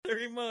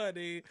3 more,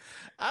 dude.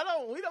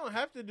 We don't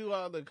have to do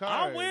all the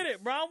cards. I'm with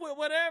it, bro. I'm with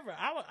whatever.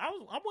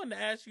 I wanted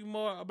to ask you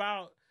more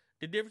about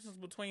the differences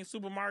between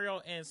Super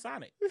Mario and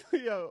Sonic.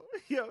 Yo,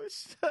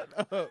 shut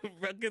up.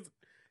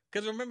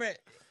 Because remember,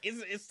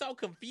 it's so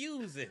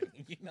confusing,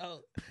 you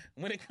know,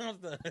 when it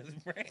comes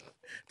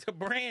to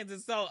brands.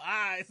 It's so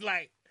odd. It's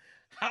like,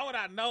 how would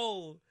I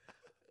know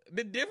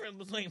the difference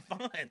between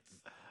fonts?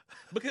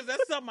 Because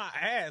that's something I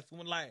asked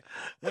when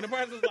the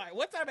person's like,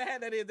 what type of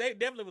hat that is? They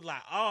definitely was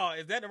like, oh,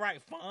 is that the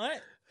right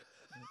font?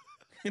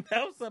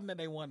 That was something that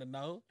they wanted to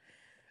know.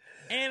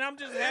 And I'm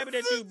just happy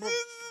that you...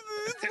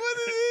 It's what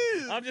it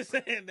is. I'm just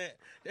saying that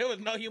there was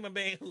no human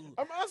being who...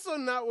 I'm also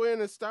not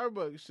wearing a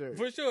Starbucks shirt.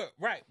 For sure,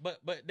 right. But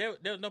there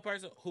was no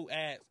person who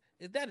asked,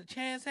 is that a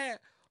Chance hat?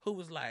 Who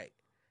was like,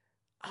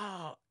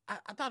 oh,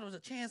 I thought it was a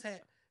Chance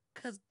hat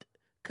because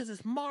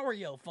it's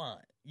Mario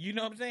font. You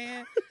know what I'm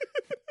saying?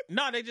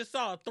 No, they just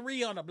saw a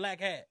 3 on a black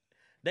hat.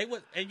 And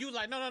you was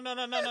like, no.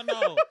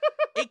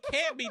 It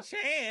can't be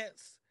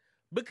Chance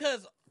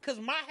because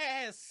my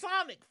hat has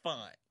Sonic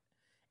font.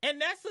 And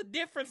that's a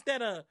difference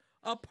that a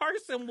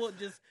person will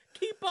just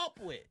keep up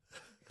with,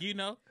 you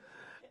know?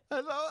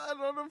 I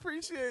don't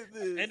appreciate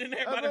this. And then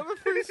I don't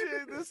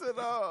appreciate this at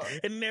all.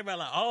 And then everybody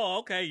like, oh,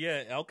 okay,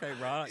 yeah, okay,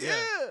 Rod,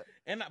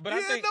 yeah. But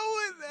I think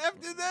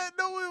after that,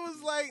 no one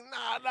was like,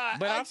 nah.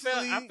 But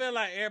actually, I feel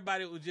like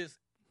everybody was just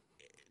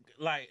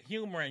like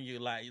humoring you,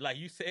 like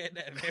you said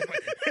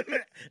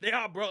that. They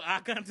all broke eye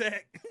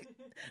contact.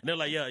 They're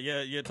like,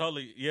 yeah,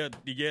 totally, yeah,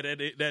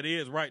 that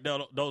is right.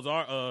 Those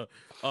are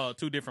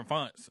 2 different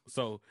fonts,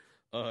 so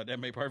that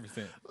made perfect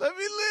sense. Let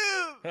me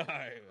live. All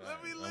right,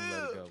 let me I'm live.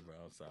 let it go, bro.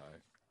 I'm sorry.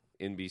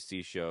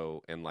 NBC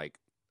show and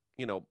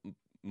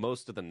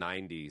most of the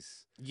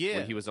 90s Yeah,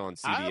 when he was on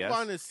CBS. I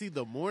want to see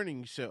the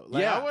morning show.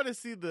 I want to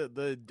see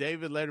the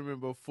David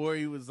Letterman before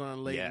he was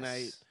on late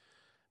night.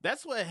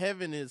 That's what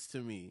heaven is to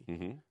me.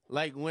 Mm-hmm.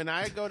 Like when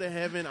I go to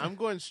heaven, I'm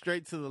going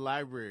straight to the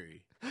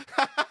library.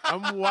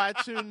 I'm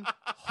watching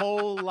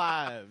whole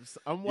lives.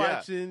 I'm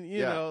watching,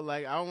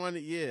 I want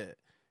to,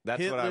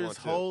 That's Hitler's what I want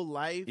too. whole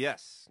life.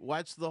 Yes.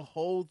 Watch the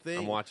whole thing.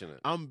 I'm watching it.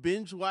 I'm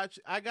binge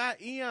watching. I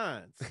got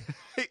eons.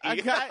 I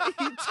got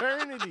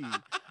eternity.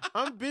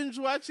 I'm binge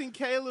watching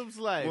Caleb's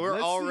life. We're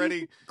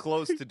already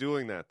close to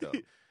doing that, though.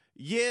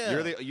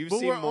 Yeah. You've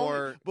seen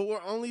more. But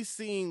we're only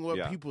seeing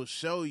what people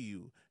show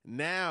you.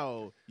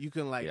 Now you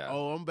can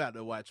I'm about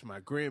to watch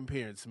my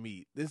grandparents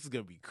meet. This is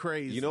going to be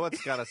crazy. You know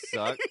what's got to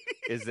suck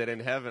is that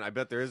in heaven, I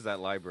bet there is that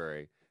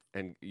library.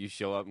 And you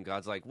show up, and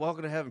God's like,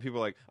 "Welcome to heaven." People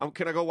are like,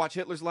 "Can I go watch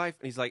Hitler's life?"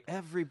 And he's like,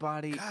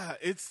 "Everybody, God,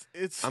 it's."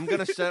 I'm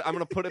gonna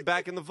put it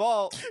back in the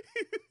vault.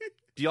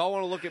 Do y'all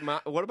want to look at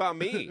what about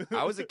me?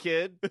 I was a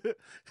kid.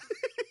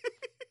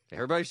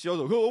 Everybody shows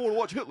up. Oh, I want to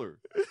watch Hitler.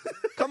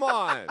 Come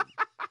on,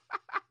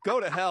 go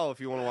to hell if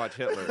you want to watch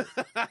Hitler.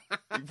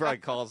 He probably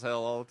calls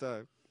hell all the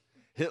time.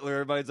 Hitler,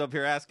 everybody's up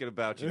here asking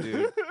about you,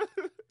 dude.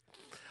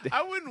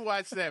 I wouldn't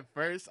watch that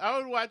first. I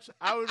would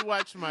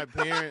watch my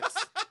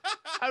parents.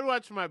 I'd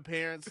watch my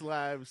parents'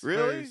 lives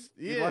really? First.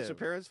 Yeah. You'd watch your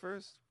parents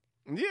first?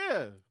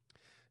 Yeah.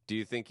 Do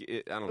you think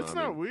I don't know. It's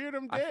not weird.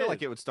 I'm dead. I feel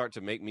like it would start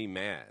to make me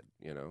mad,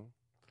 you know?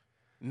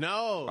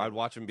 No. I'd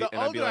watch them the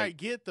older I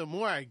get, the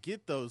more I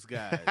get those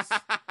guys.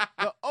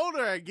 The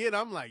older I get,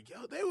 I'm like,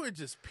 yo, they were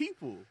just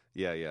people.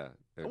 Yeah.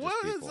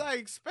 What was I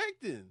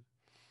expecting?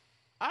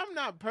 I'm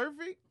not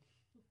perfect.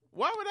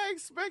 Why would I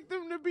expect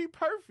them to be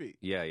perfect?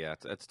 Yeah,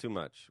 that's too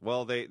much.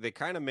 Well, they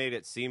kind of made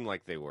it seem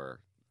like they were.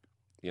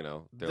 You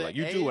know, they're like,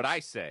 you age, do what I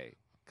say,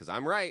 because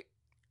I'm right.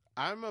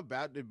 I'm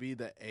about to be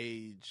the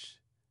age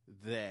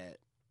that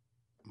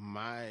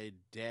my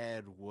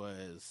dad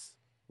was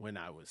when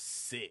I was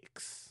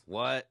 6.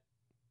 What?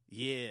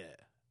 Yeah.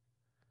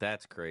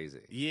 That's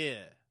crazy.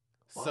 Yeah.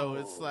 Whoa. So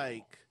it's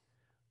like,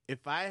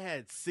 if I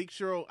had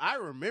 6-year-old, I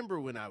remember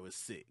when I was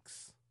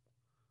 6.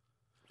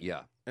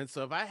 Yeah. And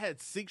so if I had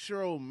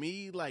 6-year-old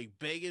me like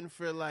begging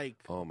for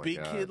big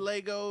God. kid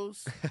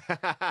Legos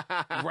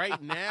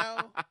right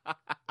now,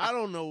 I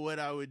don't know what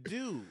I would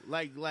do.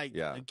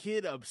 A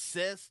kid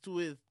obsessed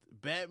with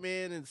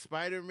Batman and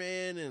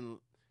Spider-Man and,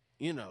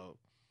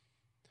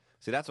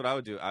 See, that's what I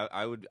would do.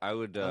 I would a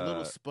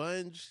little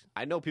sponge.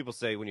 I know people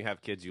say when you have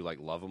kids, you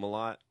love them a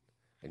lot.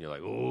 And you're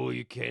like, oh,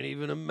 you can't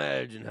even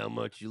imagine how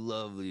much you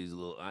love these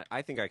little...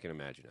 I think I can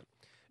imagine it.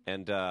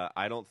 And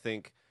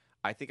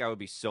I think I would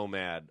be so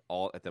mad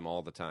at them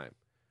all the time.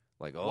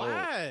 Like, oh,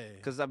 why?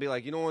 Because I'd be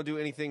like, you don't want to do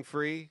anything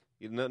free?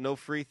 No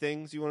free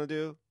things you want to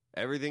do?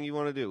 Everything you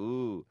want to do?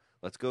 Ooh,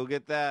 let's go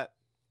get that.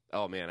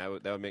 Oh, man,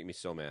 that would make me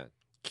so mad.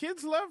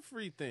 Kids love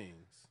free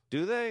things.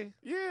 Do they?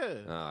 Yeah.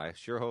 I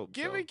sure hope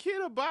Give so. a kid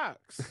a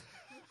box.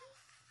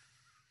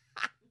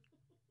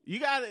 You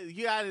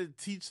gotta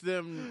teach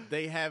them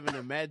they have an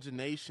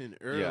imagination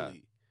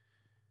early.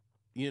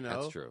 Yeah.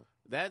 That's true.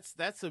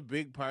 That's a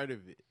big part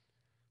of it.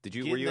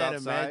 Were you that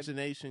outside?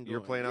 Imagination going. You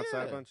were playing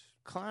outside a bunch?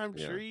 Climb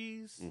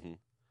trees. Mm-hmm.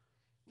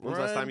 When's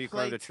the last time you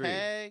climbed a tree?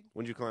 Tag.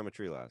 When did you climb a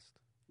tree last?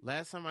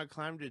 Last time I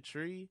climbed a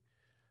tree,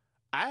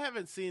 I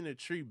haven't seen a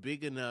tree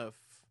big enough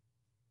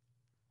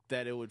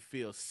that it would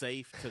feel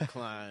safe to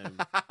climb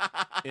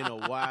in a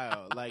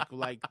while. Like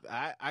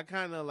I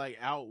kind of like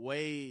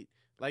outweighed,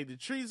 like the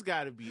tree's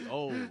got to be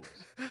old.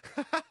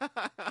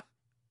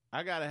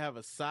 I got to have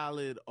a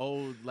solid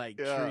old like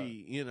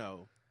tree, you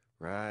know.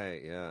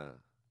 Right, yeah.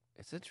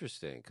 It's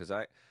interesting because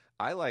I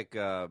like,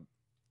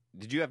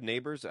 did you have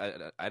neighbors?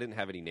 I didn't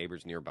have any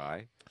neighbors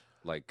nearby.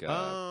 Like,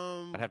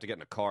 I'd have to get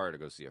in a car to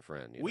go see a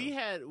friend. We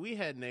had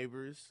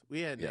neighbors. We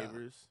had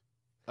neighbors.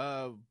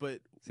 But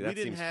see, we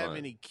didn't have fun.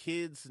 any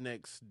kids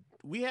next.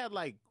 We had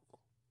like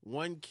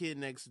one kid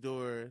next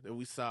door that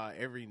we saw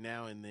every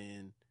now and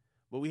then,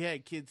 but we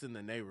had kids in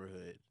the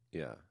neighborhood.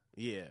 Yeah.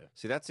 Yeah.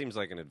 See, that seems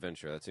like an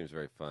adventure. That seems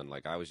very fun.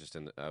 Like I was just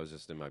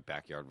in my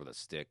backyard with a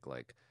stick,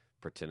 like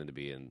pretending to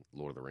be in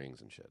Lord of the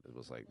Rings and shit. It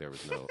was like there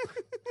was no.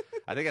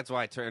 I think that's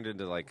why I turned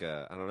into like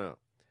I don't know.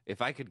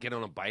 If I could get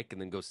on a bike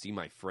and then go see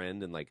my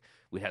friend and like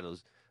we had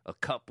a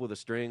cup with a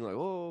string, like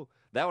oh,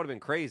 that would have been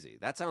crazy.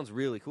 That sounds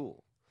really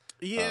cool.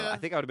 Yeah, I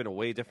think I would have been a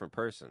way different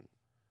person.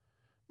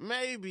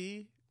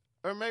 Maybe,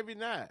 or maybe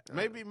not.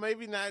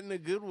 Maybe not in a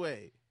good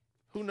way.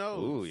 Who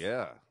knows? Ooh,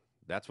 yeah.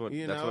 That's what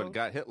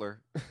got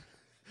Hitler.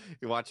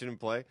 You're watching him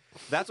play.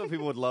 That's what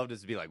people would love to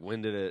be like.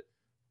 When did it?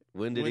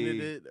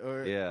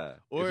 Or yeah.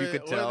 Or, if you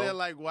could tell. Or they're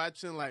like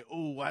watching like,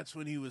 oh, watch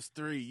when he was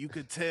 3. You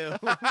could tell.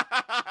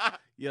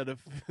 Yeah,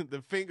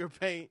 the finger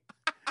paint.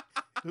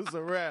 It was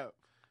a wrap.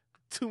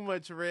 Too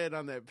much red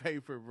on that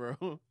paper,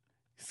 bro.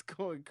 It's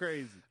going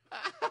crazy.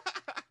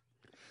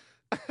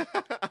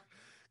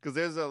 Because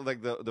there's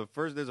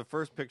a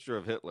first picture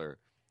of Hitler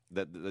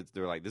that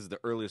they're like, this is the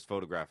earliest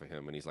photograph of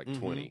him, and he's like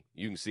 20.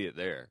 You can see it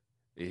there.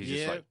 He's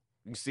just like,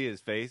 you can see his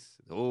face.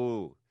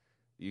 Oh,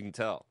 you can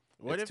tell.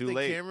 What it's if too the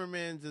late.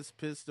 cameraman just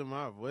pissed him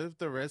off? What if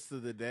the rest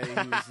of the day he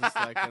was just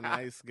like a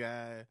nice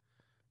guy,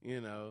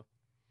 you know?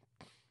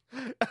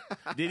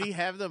 Did he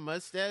have the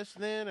mustache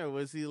then, or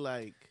was he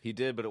like? He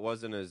did, but it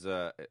wasn't as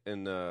when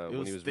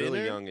he was thinner?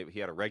 really young. He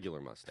had a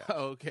regular mustache.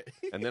 Oh, okay.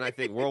 And then I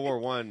think World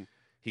War I,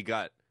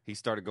 he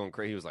started going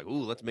crazy. He was like,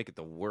 "Ooh, let's make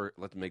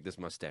this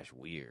mustache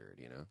weird,"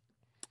 you know.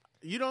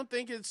 You don't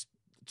think it's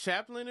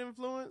Chaplin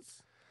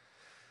influence?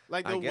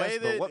 Like the I guess, way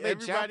that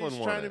everybody's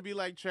trying to be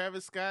like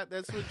Travis Scott,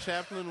 that's what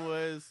Chaplin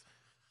was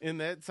in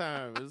that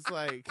time. It's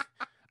like,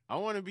 I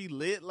want to be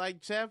lit like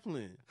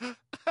Chaplin.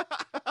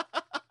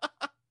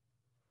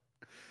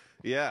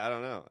 Yeah, I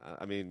don't know.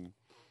 I mean,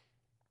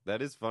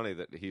 that is funny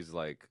that he's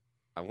like,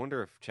 I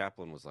wonder if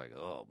Chaplin was like,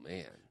 oh,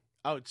 man.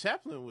 Oh,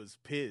 Chaplin was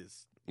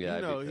pissed. Yeah,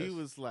 you know, he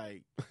was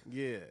like,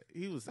 yeah,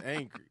 he was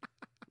angry.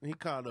 He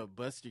called up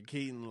Buster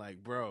Keaton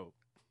like, bro,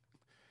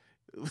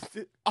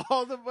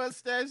 all the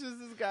mustaches,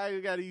 this guy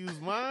got to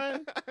use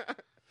mine?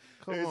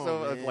 Come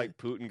on, man. Like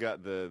Putin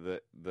got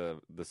the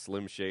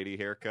Slim Shady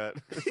haircut.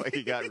 Like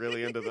he got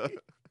really into the...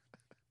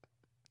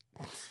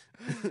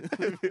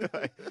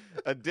 like,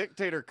 a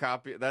dictator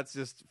copy. That's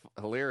just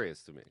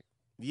hilarious to me.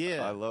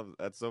 Yeah, I love.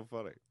 That's so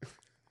funny.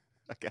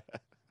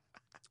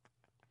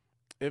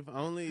 If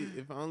only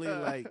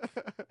like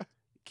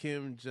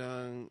Kim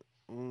Jong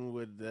Un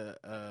would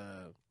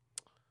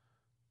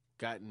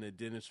gotten a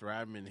Dennis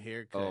Rodman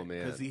haircut. Oh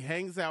man, because he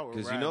hangs out with.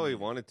 Because you know he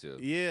wanted to.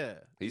 Yeah,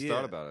 he's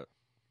thought about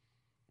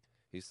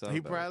it.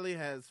 He probably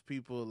has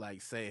people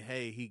like say,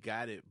 "Hey, he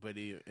got it," but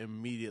he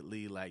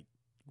immediately like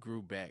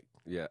grew back.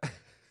 Yeah.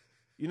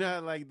 You know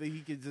how like he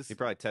could just he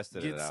probably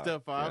tested get it out.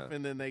 Stuff off,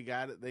 and then they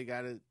got it. They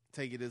got to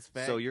take it as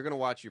fact. So you're gonna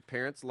watch your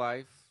parents'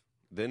 life,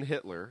 then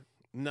Hitler.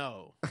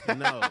 No.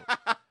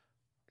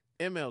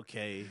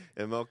 MLK.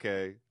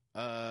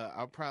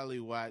 I'll probably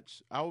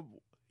watch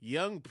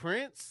Young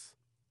Prince.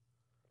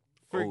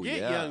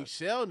 Forget Young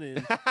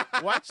Sheldon.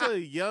 Watch a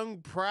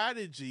young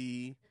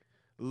prodigy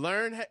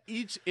learn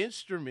each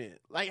instrument.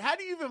 Like, how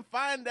do you even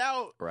find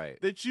out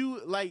that you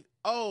like?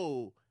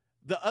 Oh,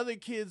 the other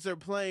kids are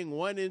playing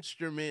one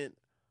instrument.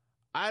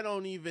 I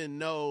don't even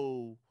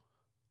know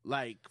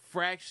like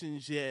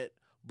fractions yet,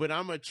 but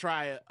I'm going to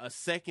try a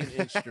second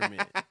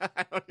instrument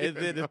and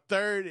then a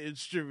third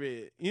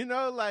instrument. You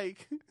know,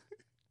 like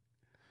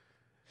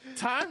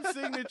time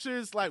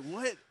signatures, like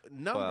what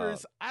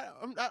numbers?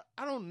 Wow.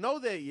 I don't know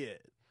that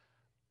yet.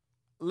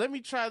 Let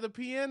me try the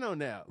piano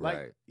now.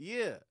 Like,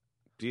 yeah.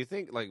 Do you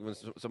think like when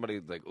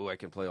somebody like, oh, I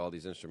can play all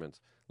these instruments,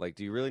 like,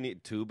 do you really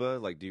need tuba?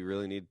 Like, do you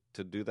really need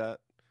to do that?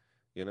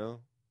 You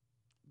know?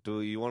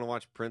 Do you want to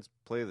watch Prince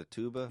play the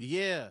tuba?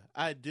 Yeah,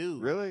 I do.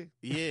 Really?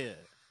 Yeah.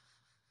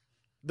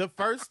 The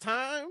first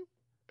time?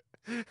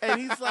 And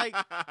he's like,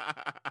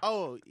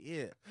 oh,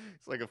 yeah.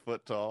 It's like a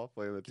foot tall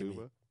playing the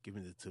tuba. Give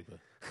me the tuba.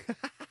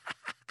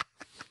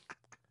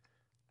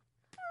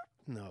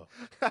 No,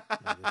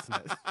 that's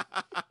not.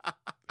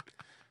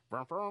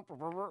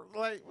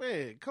 Like,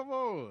 man, come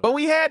on. But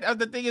we had,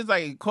 the thing is,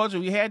 like, culture,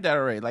 we had that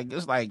already. Like,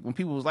 it's like, when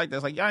people was like that,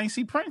 it's like, y'all ain't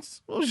see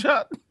Prince. What was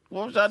y'all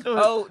doing?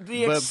 Oh,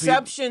 the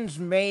exceptions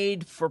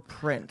made for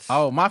Prince.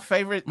 Oh, my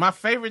favorite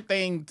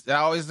thing that I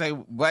always say,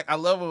 I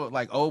love,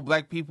 like, old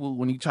black people,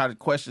 when you try to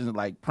question,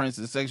 like,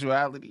 Prince's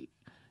sexuality.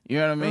 You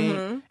know what I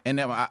mean? And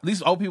then, at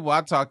least old people I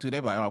talk to, they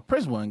be like, "Oh,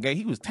 Prince wasn't gay.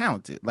 He was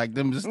talented." Like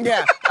them, just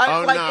Yeah.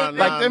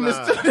 This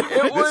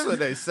is what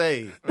they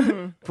say.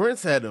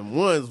 Prince had them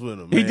ones with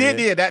him. He man.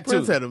 did that too.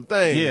 Prince had them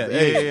things. Yeah.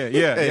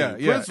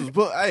 Prince was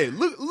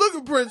look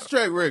at Prince's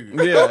track record.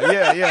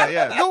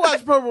 Yeah. Go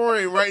watch Purple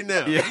Rain right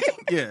now.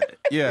 Yeah.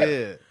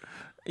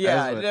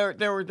 Yeah,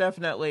 there were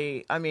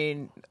definitely, I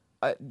mean,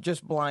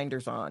 just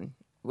blinders on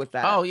with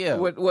that. Oh, yeah.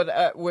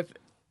 With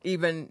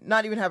even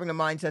not even having the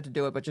mindset to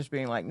do it, but just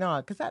being like,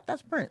 no, because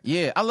that's Prince.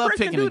 Yeah, I love Prince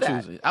picking can and do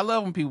that. choosing. I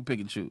love when people pick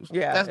and choose.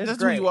 Yeah, that's who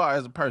great. you are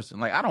as a person.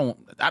 Like I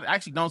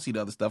actually don't see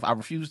the other stuff. I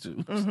refuse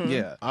to.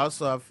 Yeah.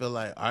 Also, I feel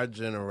like our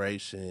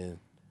generation,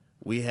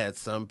 we had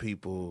some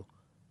people.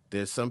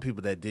 There's some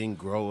people that didn't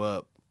grow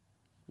up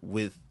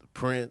with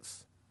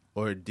Prince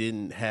or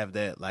didn't have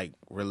that like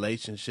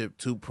relationship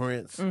to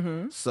Prince.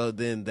 So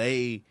then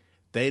they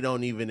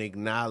don't even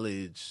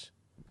acknowledge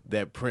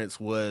that Prince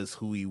was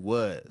who he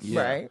was.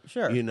 Yeah. Right,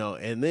 sure. You know,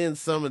 and then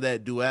some of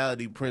that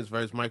duality, Prince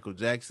versus Michael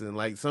Jackson,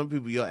 like some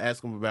people you'll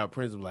ask them about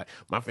Prince, like,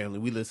 my family,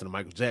 we listen to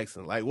Michael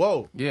Jackson. Like,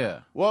 whoa.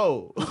 Yeah.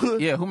 Whoa.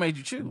 Yeah, who made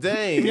you choose?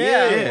 Dang.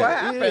 Yeah, what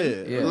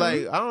happened? Yeah.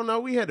 Like, I don't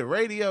know, we had the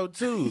radio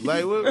too.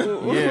 Like,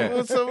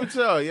 what's up with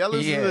y'all? Y'all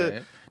listen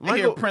to I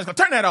hear Prince,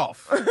 turn that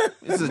off.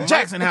 This is a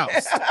Jackson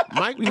house.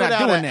 Mike We put not out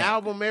doing an that.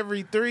 album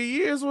every 3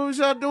 years. What was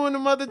y'all doing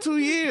them other 2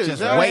 years?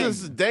 Just y'all waiting.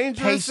 just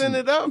dangerous Patient.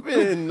 in it up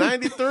in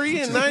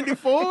 93 and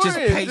 94. Just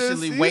and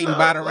patiently you waiting know,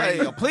 by the like,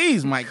 radio.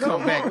 Please, Mike,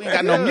 come back. We ain't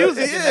got no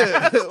music.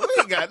 Yeah, we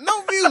ain't got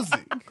no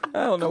music. I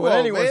don't know Come what on,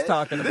 anyone's man.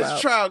 talking about.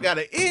 This trial got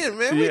to end,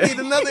 man. We need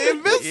another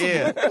Invincible.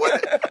 Yeah.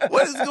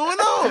 What is going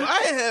on?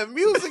 I ain't had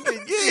music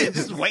in years.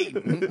 Just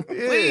waiting.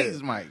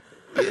 Please, Mike.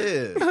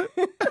 Yeah.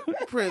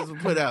 Prince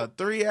would put out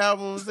 3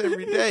 albums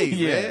every day,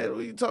 Yeah. man.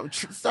 We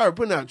started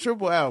putting out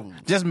triple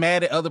albums. Just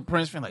mad at other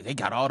Prince fans. Like, they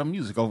got all the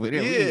music over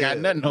there. We ain't got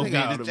nothing over They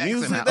here. got all in the the Jackson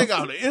music. house. They got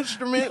all the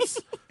instruments.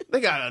 They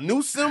got a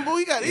new symbol.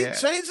 He Yeah.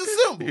 changed the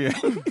symbol. Yeah.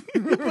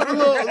 Put a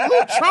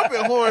little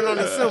trumpet horn on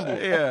the symbol.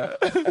 Yeah.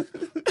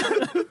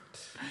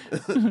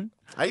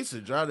 I used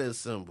to draw that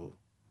symbol.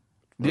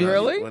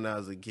 Really? When I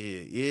was a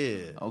kid.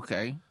 Yeah.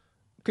 Okay.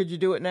 Could you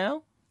do it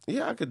now?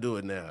 Yeah, I could do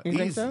it now. You Easy.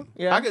 think so?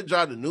 Yeah. I could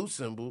draw the new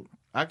symbol.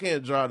 I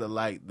can't draw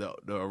the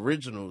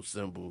original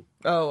symbol.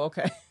 Oh,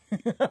 okay.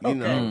 You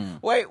know.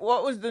 Wait,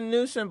 what was the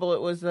new symbol?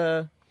 It was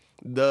The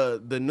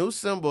new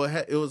symbol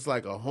it was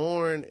like a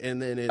horn,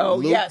 and then it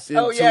looped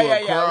into yeah,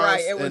 a cross,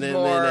 right. It was and then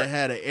it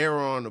had an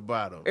arrow on the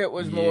bottom. it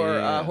was more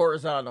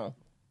horizontal,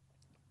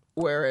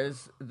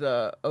 whereas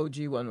the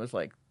OG one was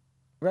like,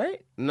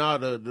 right?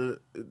 No,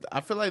 I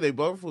feel like they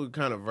both were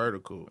kind of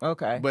vertical.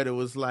 Okay. But it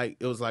was like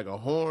a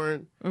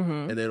horn,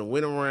 and then it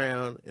went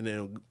around, and then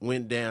it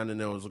went down,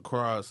 and then it was a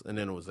cross, and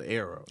then it was an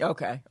arrow.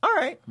 Okay. All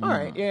right.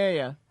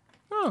 Yeah.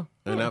 Oh.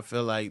 And I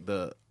feel like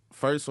the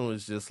first one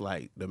was just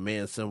like the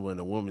man symbol and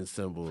the woman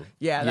symbol.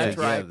 Yeah, that's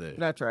right. together.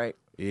 That's right.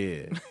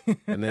 Yeah.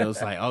 And then it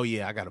was like, oh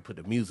yeah, I got to put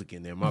the music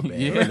in there. My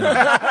bad.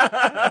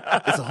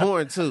 No. It's a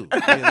horn too,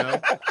 you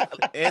know,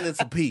 and it's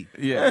a P.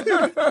 Yeah.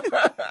 The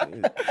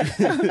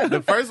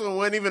first one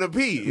wasn't even a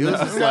P. It was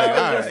just like, all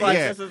right, Just like,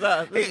 yeah. this is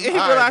us. He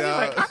All realized,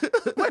 right,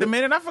 he's like, wait a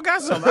minute, I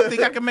forgot something. I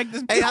think I can make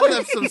this. Hey, I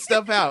left some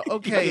stuff out.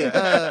 Okay,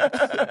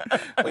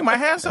 We might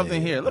have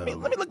something here. Let me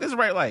look this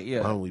right light. why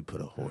Yeah. don't we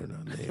put a horn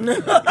on there?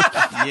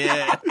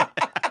 Yeah.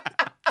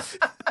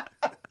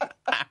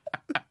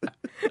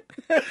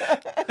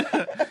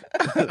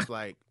 It's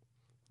like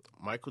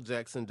Michael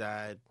Jackson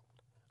died.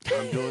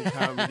 I'm doing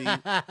comedy.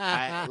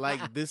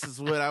 This is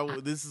what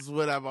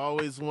I've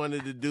always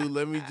wanted to do.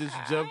 Let me just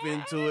jump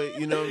into it.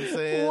 You know what I'm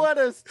saying? What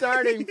a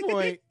starting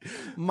point.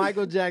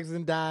 Michael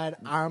Jackson died.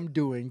 I'm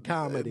doing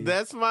comedy.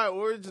 That's my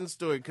origin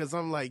story, because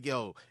I'm like,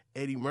 yo,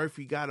 Eddie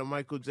Murphy got a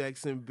Michael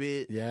Jackson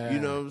bit. Yeah. You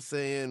know what I'm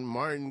saying?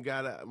 Martin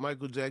got a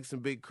Michael Jackson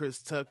bit. Chris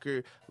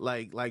Tucker.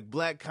 Like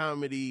black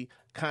comedy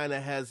kind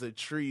of has a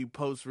tree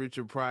post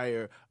Richard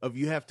Pryor of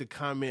you have to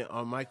comment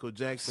on Michael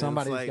Jackson.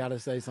 Somebody's got to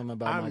say something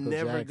about I'm Michael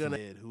never Jackson.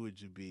 gonna. Who would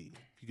you be?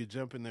 If you could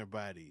jump in their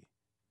body,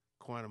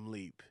 quantum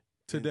leap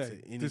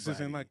Today. into This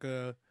isn't anybody. like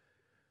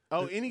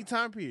a any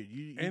time period.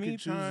 You can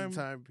choose a Anytime-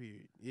 time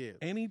period. Yeah,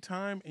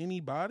 anytime,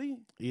 anybody.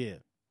 yeah.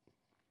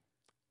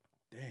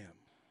 Damn.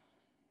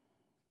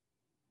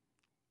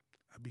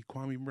 I'd be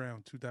Kwame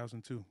Brown,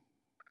 2002.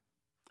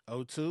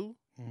 02,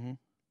 Mm-hmm.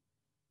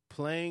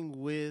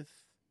 playing with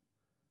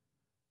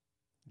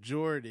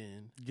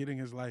Jordan, Getting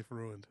his life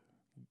ruined.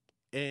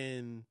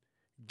 and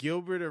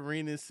Gilbert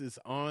Arenas is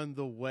on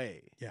the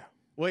way. Yeah.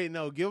 Wait,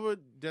 no, Gilbert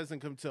doesn't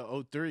come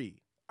till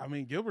 03. I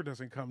mean, Gilbert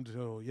doesn't come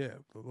till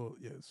it's a little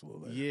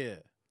later. Yeah.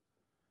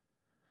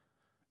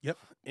 Yep.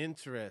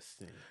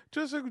 Interesting.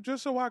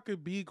 Just so I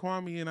could be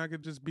Kwame and I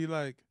could just be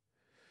like,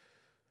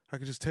 I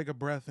could just take a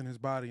breath in his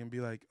body and be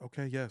like,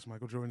 okay, yes,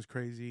 Michael Jordan's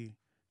crazy.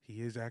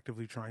 He is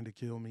actively trying to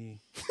kill me.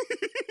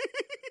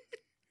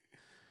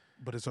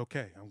 But it's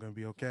okay. I'm going to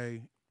be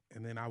okay.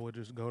 And then I would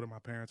just go to my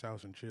parents'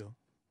 house and chill.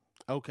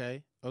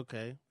 Okay.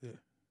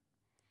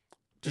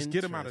 Just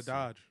get him out of Interesting.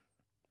 Dodge.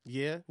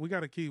 Yeah. We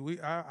got to keep.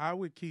 I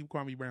would keep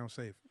Kwame Brown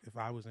safe if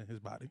I was in his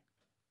body.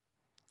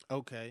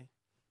 Okay.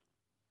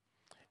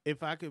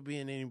 If I could be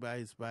in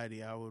anybody's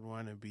body, I would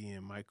want to be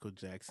in Michael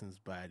Jackson's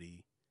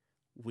body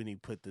when he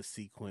put the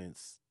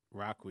sequence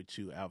 "Rock With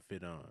You"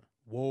 outfit on.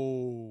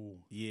 Whoa.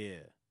 Yeah.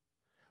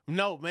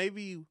 No,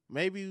 maybe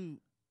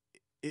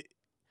it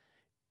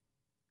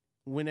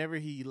whenever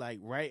he like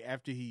right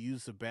after he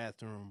used the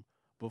bathroom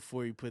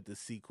before he put the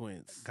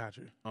sequence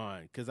Gotcha.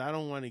 on, because I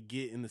don't want to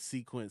get in the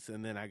sequence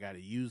and then I got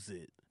to use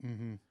it.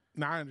 Mm-hmm.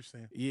 No, I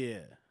understand. Yeah.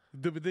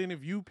 But then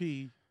if you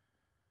pee,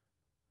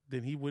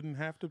 then he wouldn't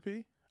have to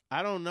pee?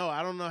 I don't know.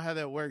 I don't know how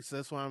that works.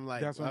 That's why I'm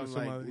like,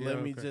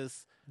 let me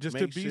just to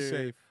make be sure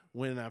safe.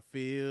 when I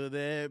feel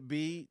that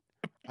beat,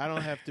 I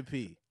don't have to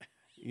pee.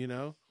 You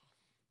know?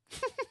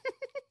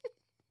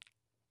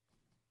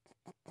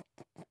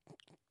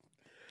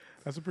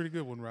 That's a pretty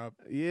good one, Rob.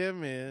 Yeah,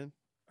 man.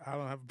 I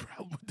don't have a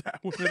problem with that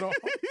one at all.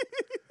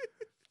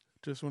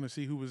 Just want to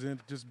see who was in.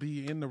 Just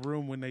be in the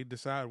room when they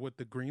decide what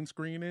the green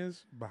screen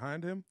is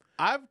behind him.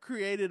 I've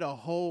created a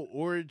whole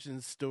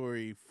origin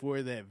story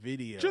for that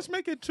video. Just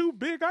make it 2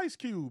 big ice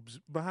cubes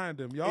behind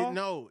him, y'all.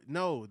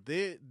 No.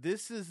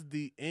 This is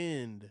the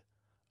end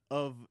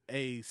of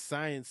a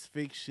science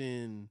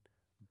fiction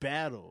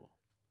battle.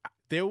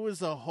 There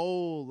was a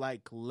whole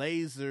like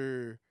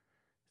laser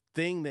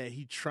thing that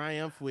he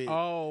triumphed with.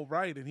 Oh,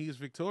 right, and he's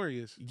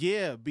victorious.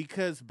 Yeah,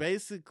 because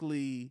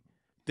basically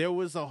there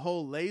was a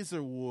whole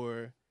laser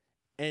war,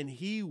 and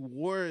he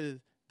wore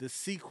the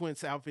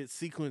sequence outfit,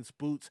 sequence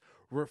boots,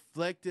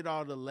 reflected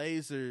all the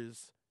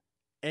lasers,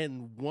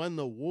 and won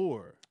the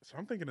war. So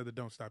I'm thinking of the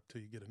Don't Stop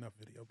Till You Get Enough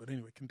video. But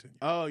anyway, continue.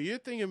 Oh, you're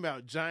thinking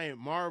about giant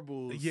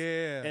marbles,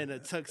 Yeah, and a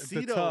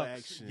tuxedo tux.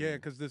 action. Yeah,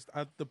 because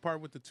the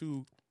part with the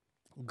 2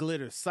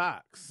 glitter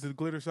socks. the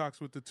glitter socks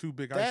with the 2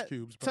 big That ice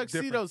cubes. But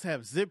tuxedos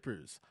have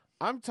zippers.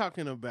 I'm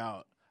talking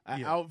about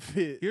an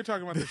outfit. You're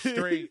talking about the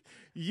straight.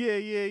 Yeah.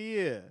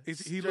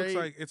 He looks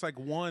like it's like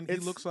one. He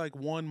It's- looks like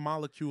one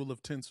molecule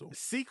of tinsel.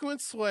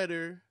 Sequence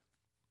sweater,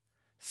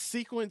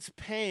 sequence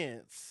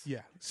pants,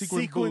 Yeah,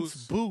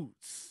 sequence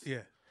boots.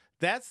 Yeah,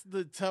 That's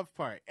the tough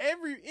part.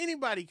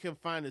 Anybody can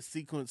find a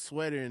sequence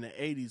sweater in the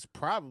 80s,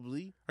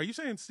 probably. are you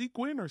saying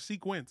sequin or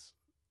sequence?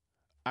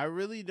 I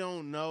really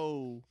don't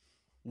know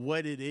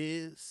what it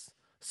is,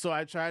 so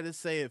I try to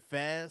say it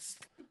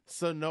fast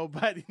so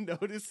nobody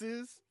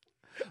notices.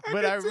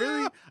 But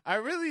I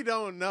really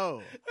don't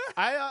know.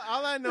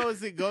 All I know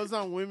is it goes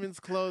on women's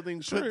clothing.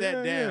 Sure, put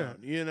that yeah, down.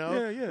 You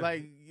know, Yeah.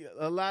 like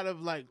a lot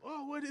of like,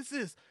 oh, what is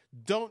this?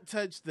 Don't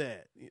touch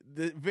that.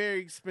 Very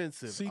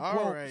expensive.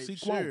 All right, sure.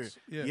 Sequence.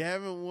 Yeah. You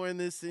haven't worn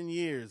this in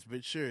years,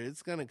 but sure,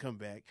 it's gonna come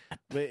back.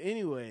 But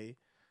anyway,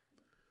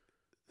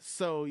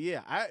 so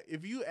yeah,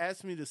 if you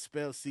ask me to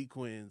spell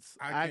sequence,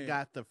 I can't.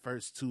 got the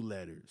first 2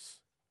 letters.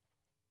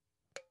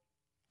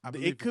 I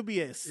believe It could be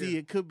a C. Yeah.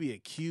 It could be a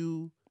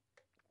Q.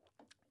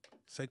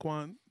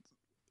 Saquon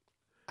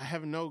I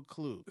have no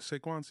clue.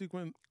 Sequence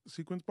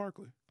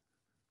Barkley.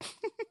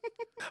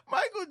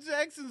 Michael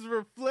Jackson's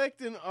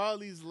reflecting all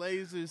these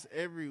lasers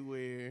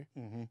everywhere,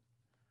 Mm-hmm.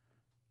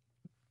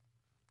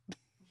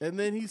 and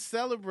then he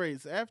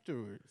celebrates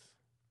afterwards.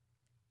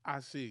 I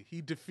see.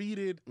 He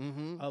defeated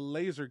Mm-hmm. a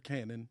laser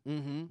cannon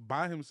Mm-hmm.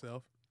 by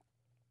himself,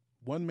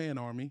 1-man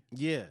army.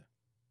 Yeah.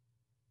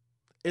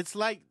 It's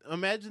like,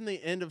 imagine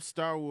the end of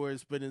Star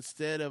Wars, but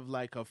instead of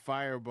like a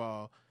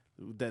fireball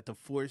that the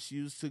Force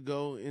used to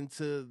go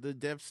into the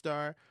Death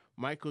Star,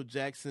 Michael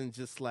Jackson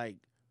just like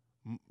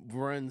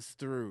runs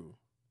through.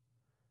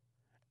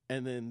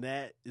 And then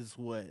that is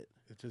what,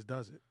 It just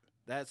does it.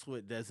 that's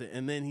what does it.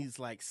 And then he's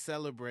like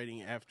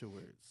celebrating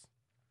afterwards.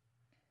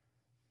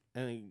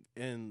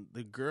 And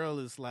the girl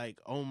is like,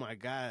 oh my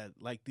God,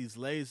 like these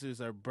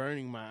lasers are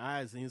burning my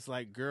eyes. And he's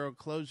like, girl,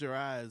 close your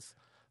eyes.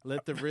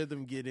 Let the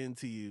rhythm get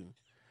into you.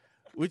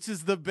 Which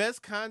is the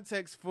best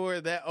context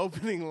for that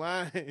opening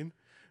line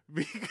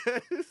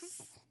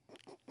because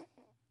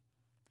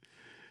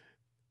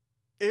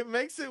it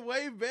makes it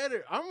way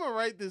better. I'm going to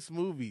write this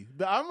movie.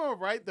 I'm going to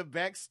write the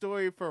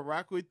backstory for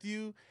Rock With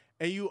You,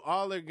 and you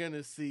all are going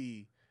to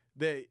see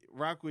that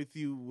Rock With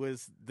You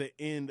was the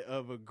end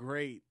of a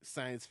great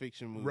science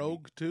fiction movie.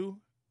 Rogue 2?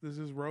 This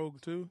is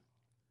Rogue 2?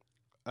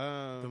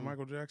 The The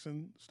Michael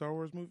Jackson Star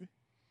Wars movie?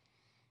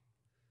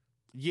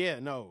 Yeah,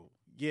 no.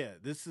 Yeah,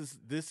 this is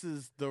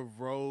the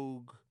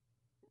Rogue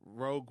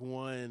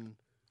One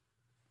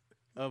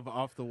of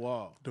Off the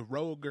Wall. The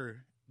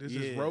Roger. This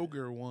is Yeah.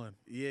 Roger 1.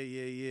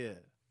 Yeah.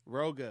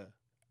 Roga.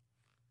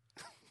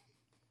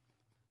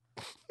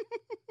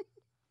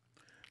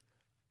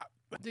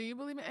 Do you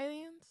believe in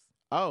aliens?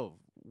 Oh,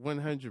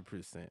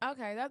 100%.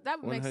 Okay,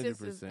 that makes sense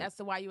 100%. as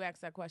to why you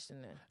asked that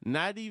question then.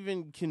 Not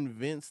even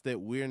convinced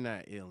that we're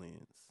not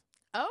aliens.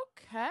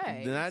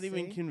 Okay. Not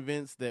even see.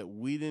 convinced that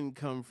we didn't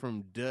come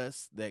from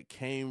dust that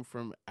came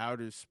from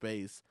outer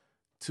space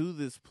to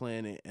this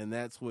planet, and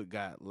that's what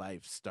got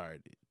life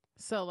started.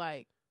 So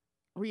like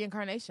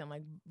reincarnation,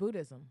 like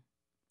Buddhism.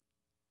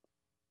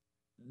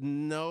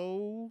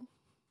 No.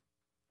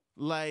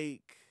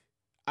 Like,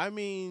 I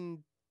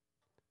mean,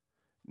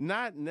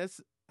 not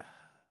necessarily.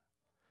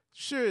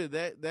 Sure,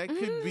 that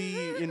could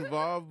be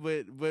involved,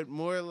 but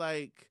more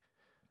like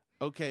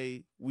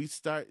okay,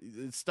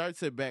 it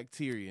starts at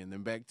bacteria, and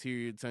then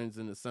bacteria turns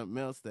into something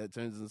else, that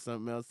turns into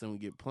something else, then we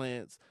get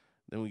plants,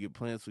 we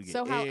get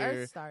So how air.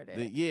 Earth started.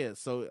 Then, yeah,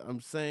 so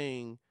I'm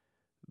saying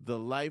the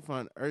life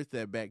on Earth,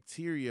 that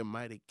bacteria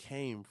might have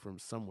came from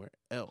somewhere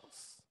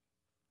else.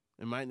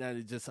 It might not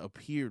have just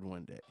appeared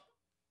one day.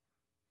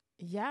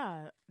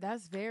 Yeah, that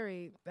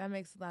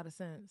makes a lot of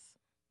sense.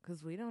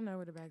 Because we don't know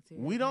where the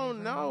bacteria We came don't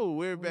from. know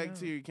where We don't.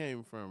 bacteria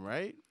came from,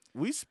 right?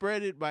 We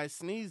spread it by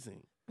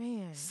sneezing.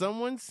 Man.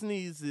 Someone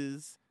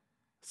sneezes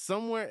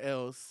somewhere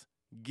else,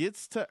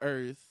 gets to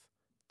Earth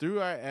through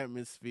our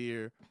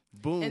atmosphere,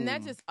 boom. And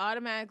that just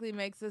automatically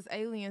makes us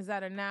aliens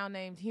that are now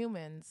named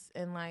humans.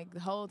 And like the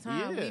whole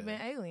time we've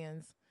been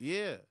aliens.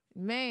 Yeah.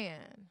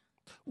 Man.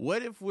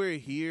 What if we're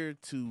here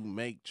to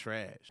make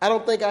trash? I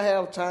don't think I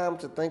have time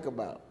to think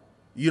about.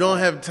 You don't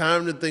have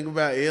time to think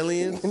about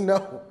aliens?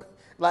 No.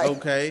 Like,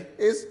 okay.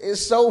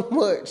 It's so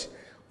much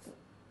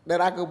that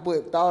I could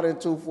put thought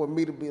into for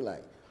me to be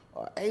like,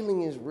 are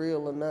aliens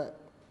real or not?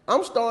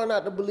 I'm starting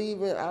not to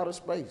believe in outer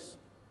space.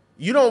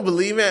 You don't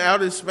believe in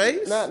outer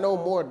space? Not no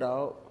more,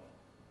 dog.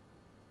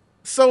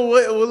 So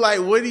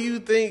what do you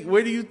think?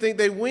 Where do you think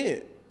they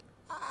went?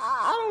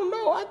 I don't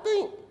know.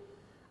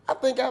 I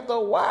think after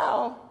a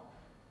while,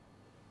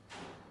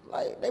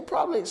 like they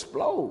probably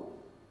explode.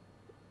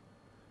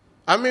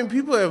 I mean,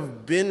 people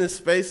have been to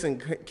space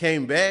and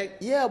came back.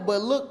 Yeah,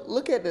 but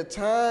look at the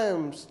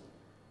times.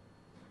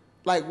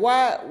 Like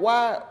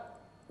why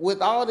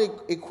with all the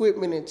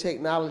equipment and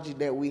technology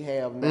that we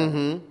have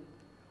now,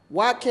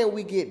 why can't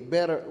we get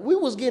better? We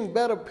was getting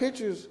better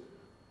pictures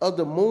of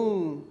the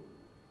moon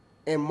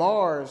and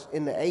Mars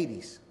in the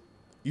 80s.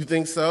 You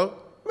think so?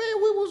 Man,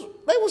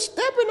 they was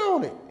stepping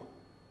on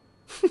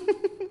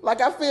it.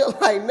 Like I feel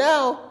like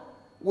now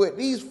with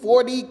these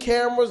 4D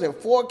cameras and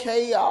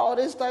 4K, all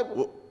this type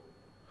of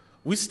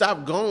we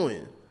stopped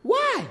going.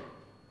 Why?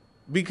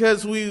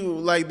 Because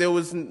there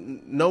was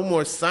no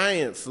more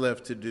science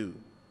left to do.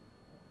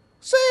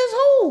 Says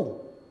who?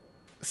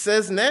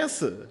 Says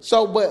NASA.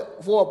 So,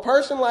 but for a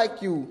person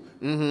like you,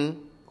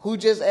 who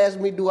just asked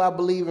me, do I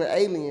believe in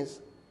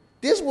aliens?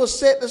 This was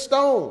set to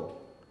stone.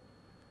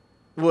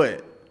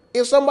 What?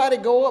 If somebody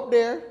go up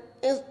there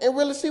and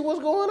really see what's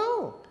going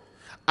on.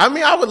 I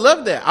mean, I would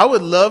love that. I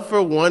would love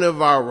for one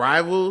of our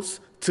rivals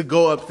to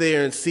go up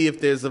there and see if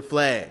there's a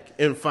flag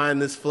and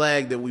find this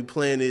flag that we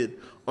planted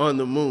on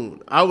the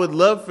moon. I would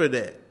love for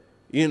that,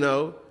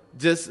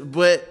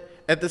 but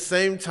at the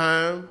same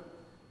time,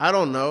 I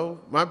don't know.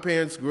 My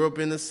parents grew up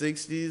in the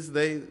 60s.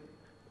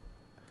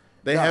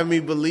 They had me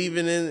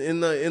believing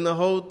in the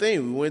whole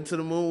thing. We went to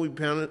the moon, we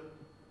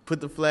put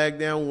the flag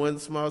down, one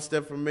small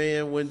step for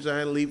man, one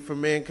giant leap for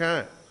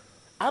mankind.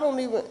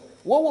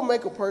 What would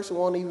make a person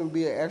want to even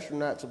be an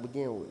astronaut to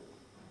begin with?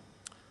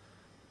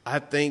 I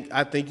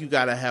think you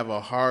got to have a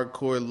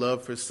hardcore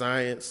love for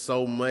science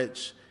so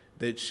much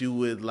that you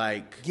would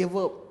give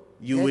up.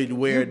 You would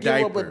wear a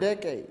diaper. Give up a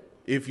decade.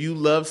 If you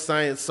love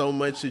science so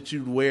much that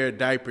you'd wear a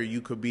diaper, you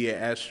could be an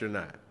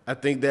astronaut. I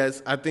think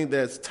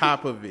that's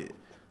top of it.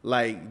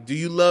 Like, do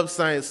you love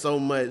science so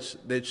much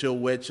that you'll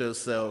wet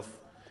yourself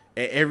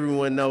and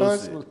everyone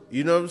knows it?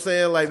 You know what I'm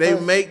saying? Like, they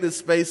make the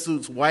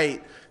spacesuits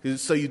white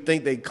so you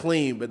think they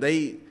clean, but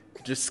they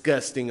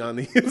disgusting on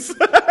the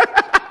inside.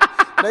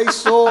 They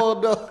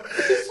soiled up.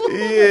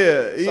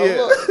 Yeah.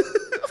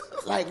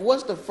 Look, like,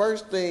 what's the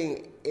first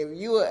thing if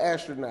you're an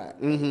astronaut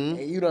and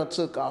you done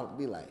took off?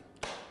 Be like,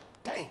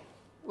 dang.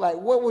 Like,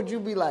 what would you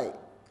be like?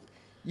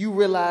 You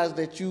realize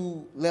that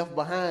you left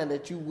behind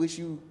that you wish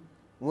you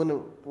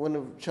wouldn't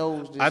have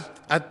chose this.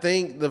 I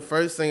think the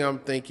first thing I'm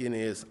thinking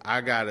is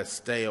I gotta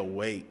stay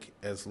awake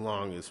as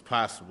long as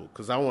possible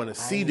because I want to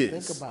see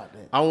this. Think about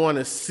that. I want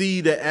to see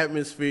the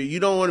atmosphere.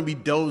 You don't want to be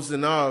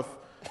dozing off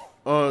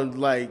on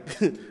like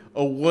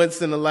a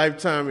once in a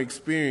lifetime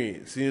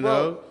experience,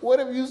 Bro, what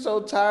if you so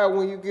tired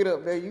when you get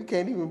up there you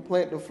can't even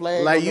plant the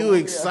flag? Like you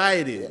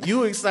excited.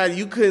 You excited.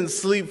 You couldn't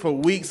sleep for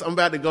weeks. I'm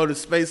about to go to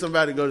space.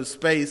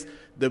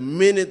 The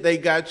minute they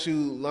got you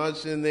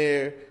launched in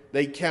there,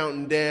 they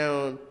counting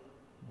down,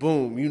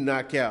 boom, you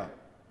knock out.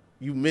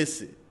 You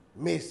miss it.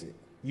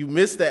 You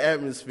miss the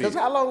atmosphere. Because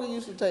how long it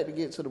used to take to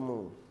get to the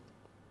moon?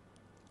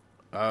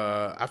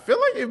 I feel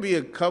like it'd be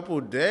a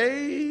couple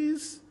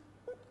days.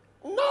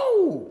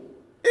 No.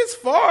 It's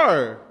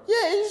far.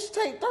 Yeah, it used to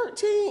take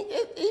 13.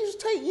 It used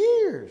to take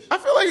years. I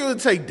feel like it would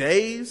take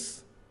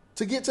days.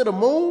 To get to the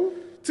moon?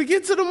 To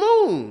get to the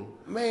moon.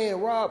 Man,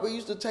 Rob, it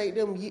used to take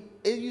them,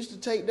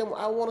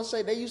 I want to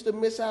say they used to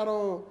miss out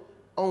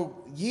on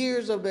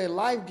years of their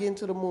life getting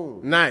to the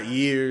moon. Not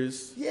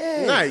years.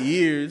 Yes. Not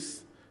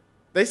years.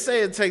 They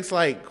say it takes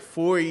like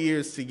 4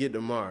 years to get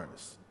to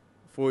Mars.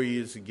 4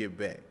 years to get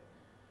back.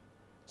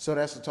 So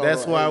that's a total.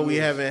 That's why we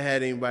years. haven't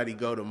had anybody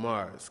go to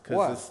Mars.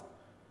 Why? Because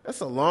that's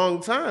a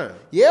long time.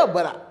 Yeah,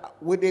 but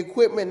with the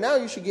equipment now,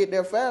 you should get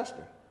there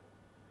faster.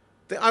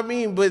 I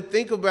mean, but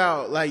think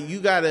about, like, you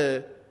got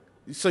to,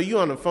 so you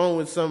on the phone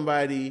with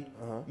somebody,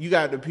 you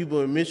got the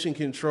people in mission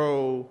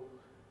control,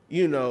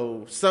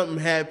 something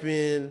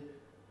happened,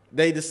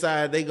 they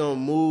decide they gonna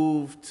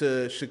move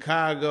to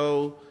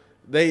Chicago.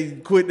 They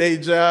quit their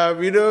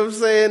job. You know what I'm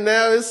saying?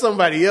 Now it's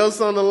somebody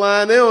else on the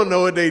line. They don't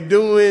know what they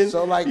doing.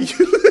 So like, you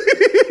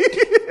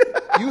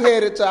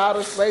headed to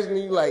outer space and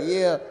you like,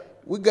 yeah,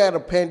 we got a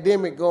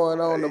pandemic going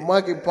on, the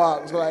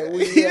monkeypox. Like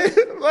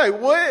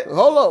like what?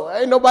 Hold on,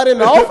 ain't nobody in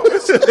the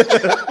office.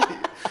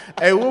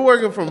 Hey, we're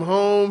working from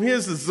home.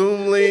 Here's a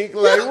Zoom link.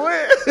 Like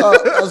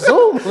what? A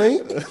Zoom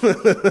link.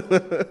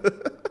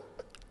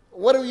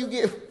 What if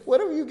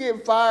you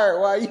get fired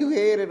while you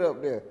headed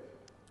up there?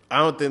 I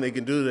don't think they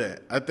can do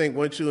that. I think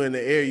once you're in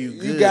the air, you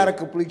good. You gotta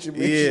complete your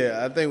mission.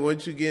 Yeah, I think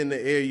once you get in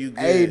the air, you good.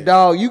 Hey,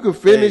 dog, you can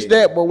finish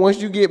that, but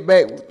once you get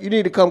back, you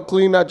need to come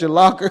clean out your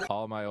locker.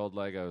 All my old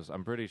Legos,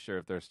 I'm pretty sure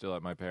if they're still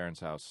at my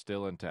parents' house,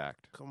 still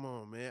intact. Come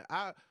on, man.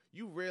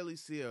 You rarely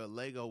see a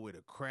Lego with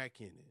a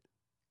crack in it.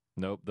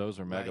 Nope, those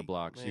are Mega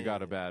Blocks. Man, you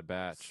got a bad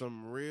batch.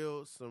 Some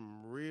real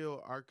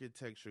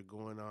architecture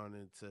going on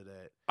into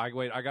that. I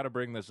got to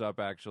bring this up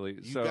actually.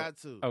 You got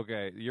to.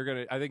 Okay,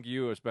 I think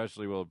you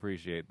especially will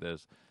appreciate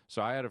this.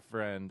 So I had a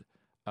friend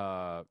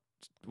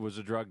was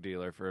a drug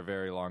dealer for a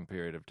very long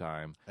period of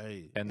time.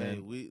 Hey,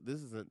 this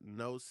is a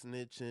no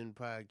snitching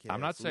podcast. I'm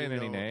not saying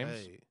any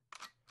names.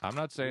 I'm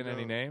not saying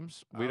any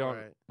names. We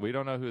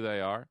don't know who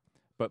they are.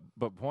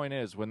 But point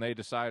is, when they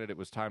decided it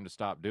was time to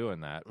stop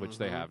doing that, which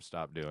they have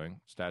stopped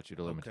doing, statute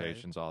of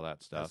limitations, all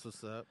that stuff.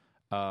 That's what's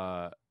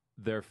up.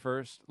 Their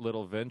first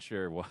little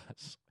venture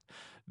was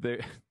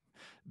they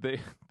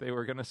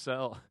were going to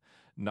sell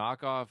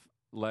knockoff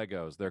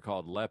Legos. They're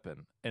called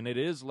Lepin, and it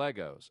is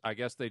Legos. I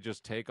guess they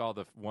just take all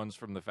the ones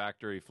from the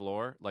factory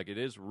floor. Like it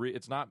is,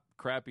 it's not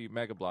crappy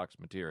Mega Blocks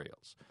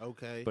materials.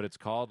 Okay, but it's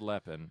called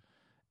Lepin,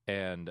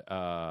 and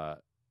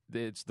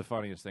it's the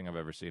funniest thing I've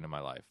ever seen in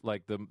my life.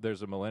 Like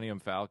there's a Millennium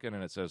Falcon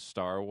and it says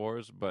Star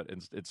Wars, but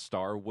it's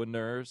Star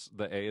Winners.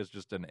 The A is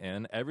just an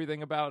N.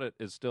 Everything about it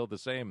is still the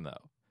same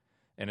though,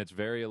 and it's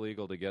very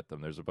illegal to get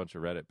them. There's a bunch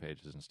of Reddit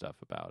pages and stuff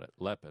about it.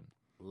 Lepin.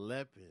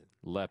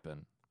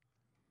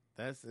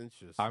 That's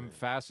interesting. I'm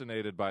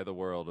fascinated by the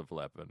world of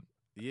Lepin.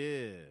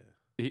 Yeah.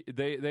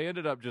 They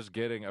ended up just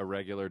getting a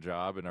regular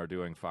job and are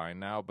doing fine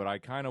now, but I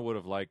kind of would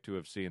have liked to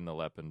have seen the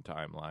Lepin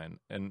timeline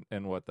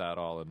and what that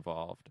all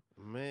involved.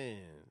 Man.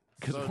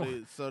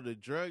 So the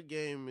drug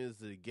game is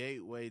the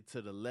gateway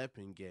to the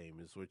Lepin game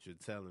is what you're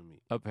telling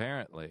me.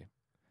 Apparently.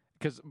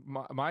 Because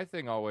my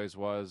thing always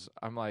was,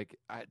 I'm like,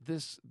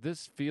 this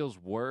feels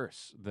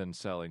worse than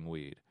selling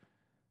weed.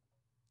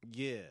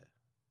 Yeah.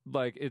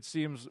 Like, it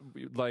seems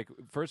like,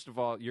 first of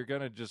all, you're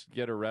going to just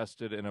get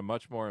arrested in a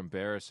much more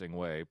embarrassing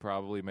way,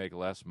 probably make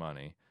less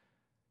money.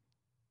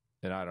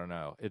 And I don't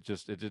know. It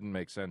didn't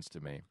make sense to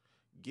me.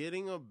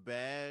 Getting a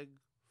bag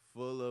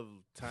full of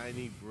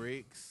tiny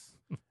bricks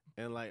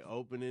and, like,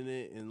 opening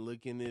it and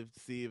looking to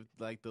see if,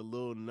 like, the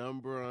little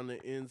number on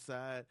the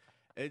inside,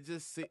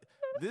 this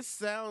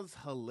sounds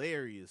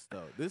hilarious,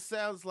 though. This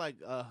sounds like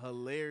a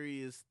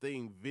hilarious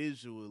thing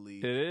visually.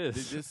 It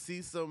is. To just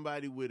see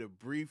somebody with a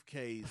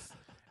briefcase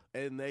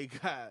and they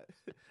got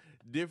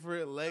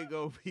different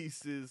Lego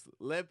pieces,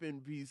 Lepin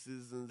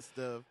pieces and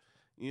stuff,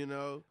 you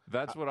know?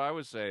 That's what I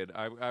was saying.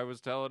 I was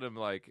telling him,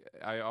 like,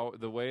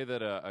 the way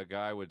that a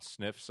guy would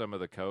sniff some of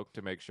the coke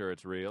to make sure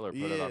it's real or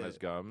put it on his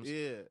gums,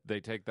 they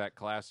take that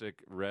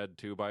classic red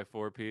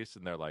 2x4 piece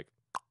and they're like,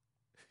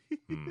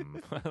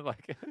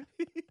 like,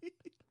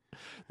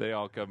 they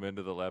all come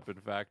into the Lepin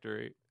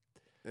factory.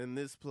 And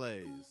this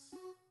plays.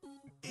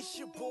 It's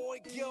your boy,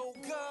 Yo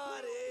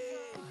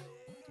Gotti.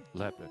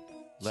 Lepin.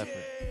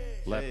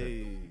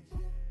 Hey.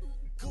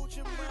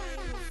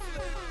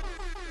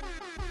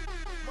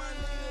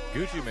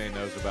 Gucci Mane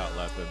knows about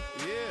Lepin.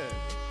 Yeah.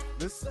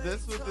 That's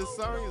what this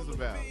song is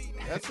about.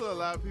 That's what a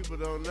lot of people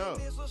don't know.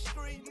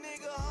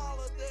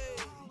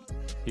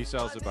 He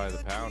sells it by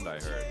the pound,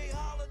 I heard.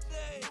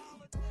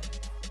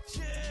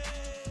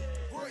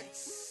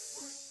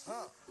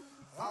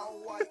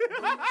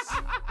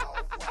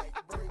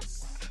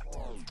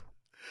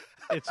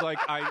 It's like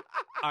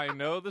I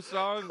know the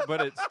song,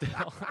 but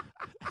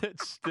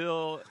it's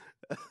still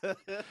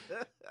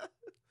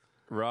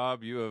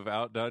Rob, you have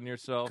outdone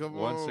yourself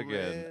once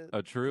again. Man.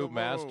 A true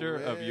master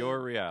of your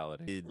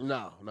reality.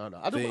 No.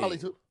 I do Molly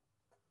too.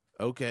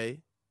 Okay.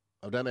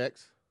 I've done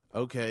X.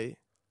 Okay.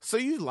 So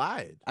you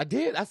lied. I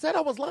did. I said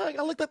I was lying.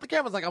 I looked at the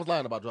cameras like I was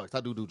lying about drugs. I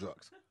do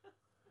drugs.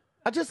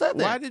 I just said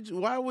that.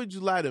 Why would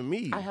you lie to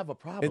me? I have a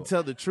problem. And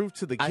tell the truth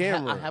to the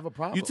camera. I have a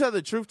problem. You tell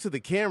the truth to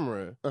the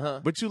camera,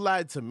 but you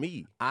lied to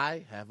me.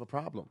 I have a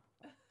problem.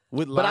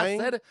 With But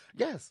lying? I said it,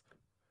 yes.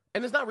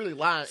 And it's not really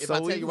lying. If so I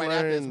tell you right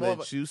after, it's more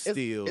that you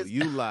steal, it's,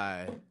 you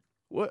lie.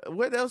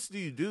 What else do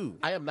you do?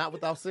 I am not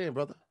without sin,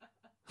 brother.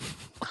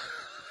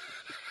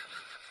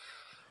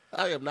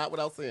 I am not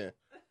without sin.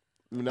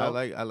 You know?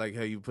 I like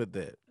how you put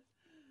that.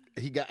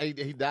 He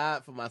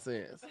died for my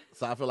sins.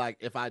 So I feel like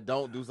if I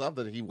don't do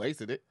something, he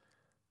wasted it.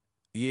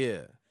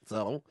 Yeah.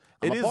 So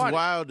it is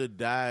wild to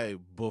die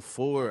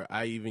before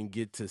I even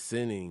get to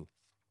sinning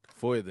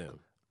for them.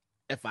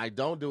 If I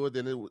don't do it,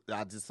 then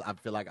I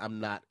feel like I'm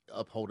not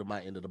upholding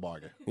my end of the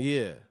bargain.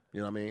 Yeah.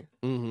 You know what I mean?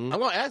 Mm-hmm. I'm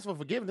going to ask for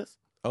forgiveness.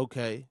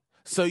 Okay.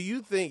 So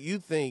you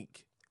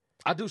think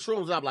I do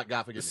shrooms and I'm like,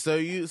 God forgive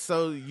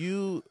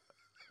me.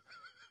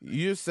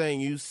 You're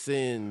saying you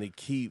sin to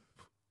keep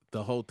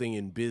the whole thing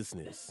in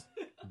business.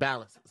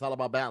 Balance. It's all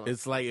about balance.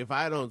 It's like if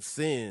I don't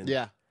sin,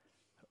 yeah.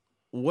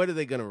 What are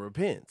they gonna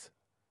repent?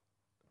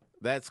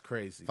 That's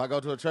crazy. If I go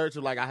to a church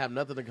and like I have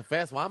nothing to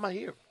confess, why am I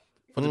here?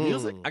 For the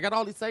music? I got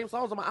all these same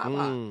songs on my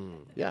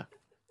iPod. Yeah.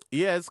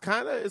 Yeah, it's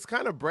kind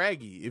of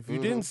braggy. If you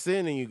didn't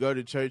sin and you go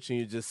to church and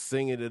you're just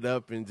singing it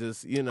up and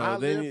just I then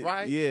live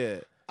right.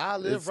 Yeah, I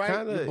live it's right.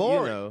 Kinda, You're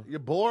boring. You're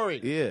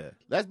boring. Yeah.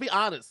 Let's be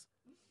honest.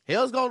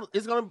 Hell's gonna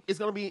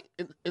be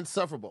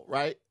insufferable,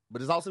 right?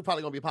 But it's also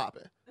probably gonna be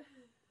popping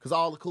because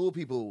all the cool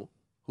people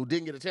who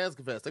didn't get a chance to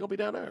confess, they're gonna be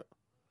down there.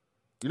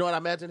 You know what I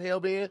imagine hell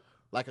being?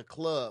 Like a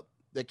club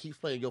that keeps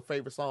playing your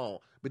favorite song,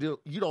 but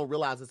you don't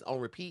realize it's on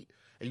repeat,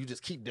 and you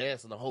just keep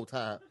dancing the whole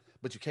time,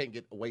 but you can't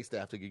get a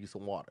waitstaff to give you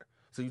some water,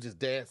 so you just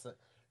dancing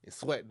and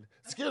sweating.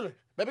 Excuse me,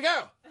 baby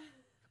girl.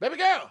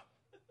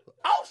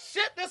 Oh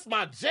shit, this is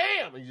my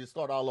jam, and you just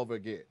start all over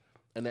again.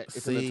 And that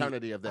it's an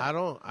eternity of that. I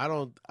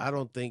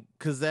don't think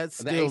because that's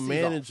And the still AC's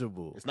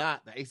manageable. off. It's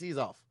not. The AC's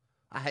off.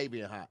 I hate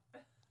being hot.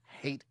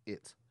 Hate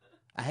it.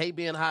 I hate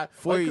being hot.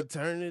 For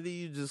eternity,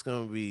 you're just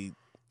gonna be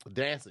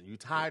dancing. You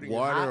tired and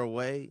water you're hot.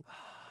 away.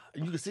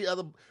 And you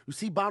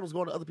see bottles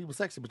going to other people's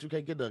section, but you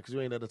can't get none because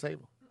you ain't at the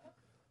table.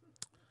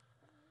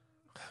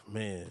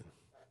 Man,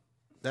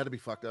 that'd be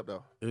fucked up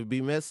though. It would be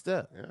messed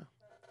up. Yeah,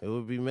 it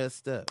would be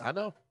messed up. I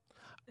know.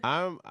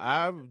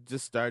 I've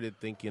just started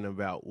thinking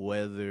about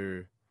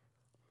whether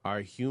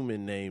our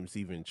human names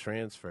even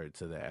transfer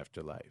to the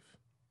afterlife.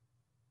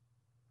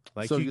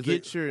 Like So you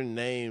get your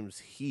names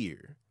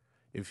here.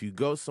 If you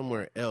go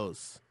somewhere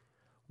else,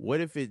 what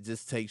if it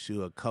just takes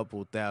you a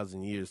couple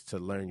thousand years to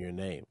learn your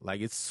name?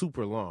 Like it's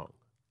super long.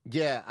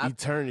 Yeah.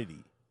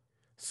 Eternity.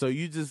 So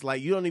you just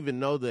you don't even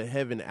know the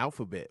heaven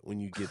alphabet when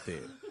you get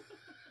there.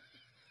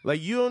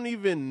 Like you don't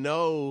even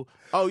know.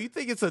 Oh, you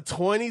think it's a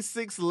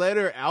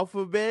 26-letter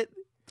alphabet?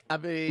 I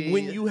mean,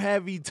 when you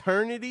have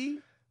eternity,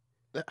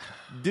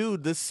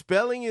 dude, the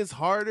spelling is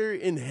harder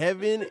in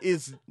heaven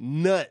is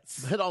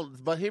nuts.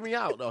 But hear me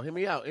out, though. Hear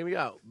me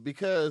out.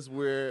 Because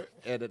we're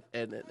at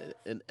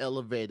an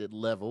elevated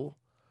level,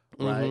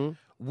 right?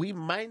 Mm-hmm. We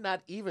might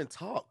not even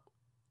talk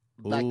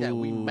like that.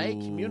 We may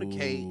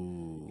communicate,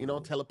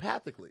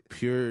 telepathically.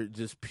 Pure,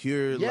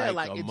 Yeah,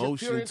 like it's just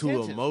emotion pure to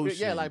intention. emotion.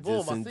 Yeah, like boom,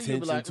 just I see you, intention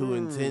be like, to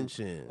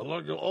intention. I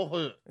like your oh,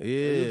 Yeah. And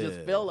you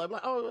just felt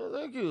like, oh,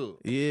 thank you.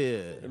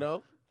 Yeah.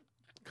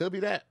 Could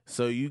be that.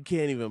 So you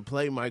can't even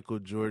play Michael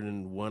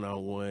Jordan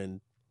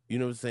one-on-one. You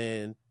know what I'm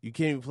saying? You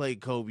can't even play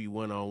Kobe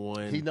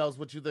one-on-one. He knows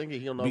what you're thinking.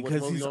 He don't know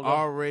because what he's gonna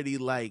already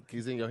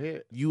he's in your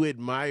head. You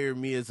admire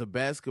me as a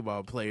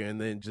basketball player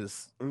and then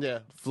just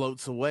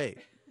floats away.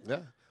 Yeah.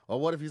 Or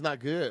what if he's not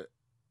good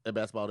at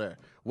basketball there?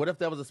 What if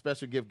that was a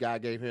special gift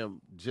God gave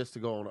him just to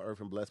go on the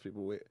earth and bless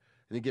people with?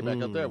 And then get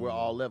back up there, we're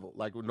all level.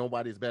 Like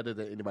nobody's better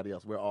than anybody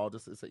else. We're all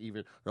just it's an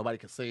even. Nobody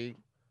can sing.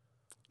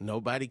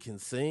 Nobody can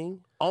sing?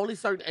 Only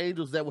certain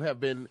angels that would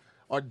have been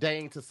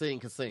ordained to sing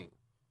can sing.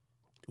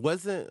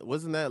 Wasn't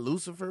that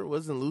Lucifer?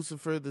 Wasn't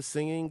Lucifer the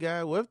singing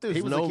guy? What if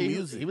there's no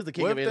music? He was the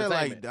king what of if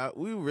entertainment.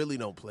 we really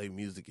don't play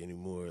music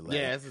anymore. Like,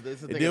 yeah, it's a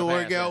it didn't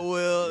work out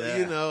well.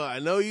 Yeah. I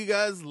know you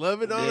guys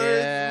love it on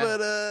Earth,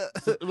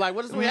 but so, like,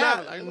 what is we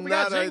have? Like, we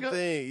not got our Jenga.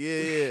 thing.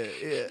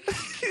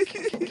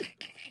 Yeah.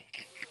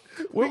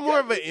 We're more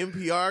of an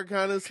NPR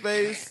kind of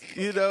space,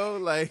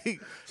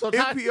 like so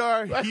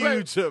NPR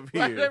huge up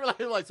here. They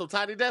were like so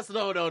Tiny Desk.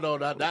 No,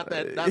 not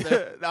that.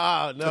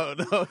 No.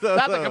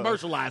 Not the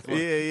commercialized one.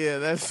 Yeah.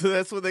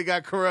 That's when they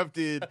got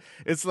corrupted.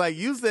 It's like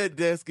use that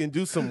desk and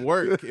do some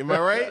work. Am I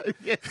right?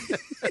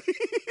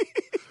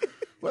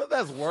 Well,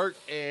 that's work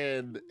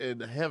and in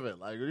heaven.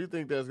 Like, do you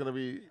think there's gonna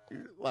be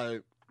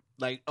like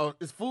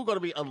is food gonna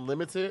be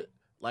unlimited?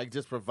 Like,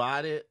 just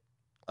provided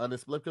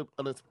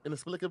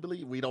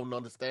inexplicably? We don't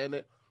understand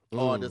it,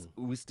 or does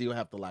we still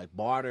have to like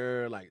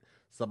barter? Like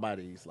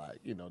somebody's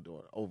like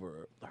doing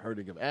over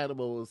herding of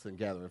animals and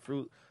gathering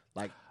fruit.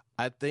 Like,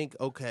 I think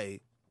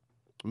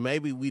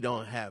maybe we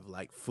don't have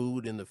like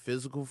food in the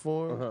physical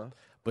form,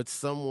 but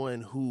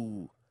someone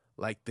who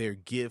like their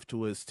gift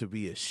was to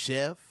be a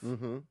chef.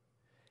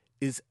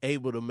 Is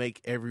able to make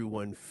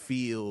everyone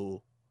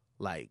feel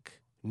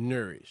like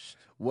nourished.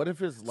 What if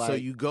it's like... So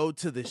you go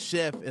to the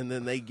chef and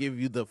then they give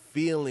you the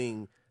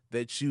feeling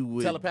that you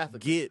would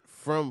get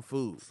from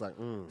food. It's like,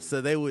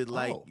 So they would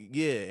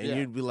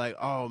you'd be like,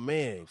 oh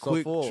man, so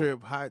Quick full.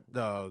 Trip hot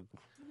dog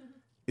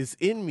is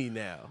in me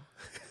now.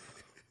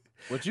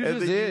 What you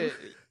just did,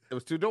 it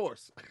was 2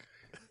 doors.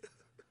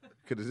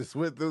 Could have just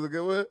went through the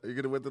good one? You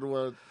could have went through the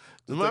one...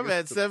 My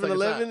bad,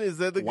 7-Eleven? Is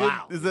that the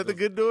wow. good? Is that the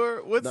good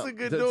door? What's the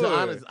good door?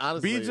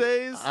 Honestly,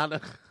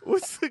 BJ's.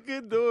 What's the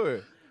good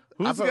door?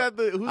 Who's got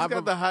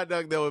the hot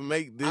dog that would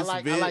make this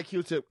I like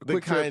Q-Tip the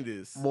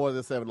kindest more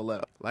than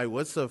 7-Eleven. Like,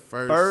 what's the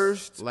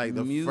first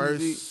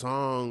first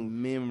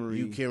song memory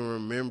you can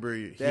remember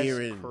That's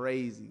hearing?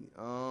 Crazy.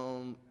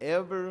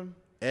 Ever.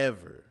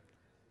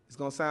 It's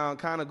gonna sound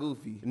kind of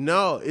goofy.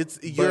 No,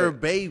 you're a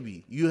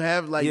baby. You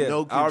have like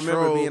no control. I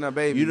remember being a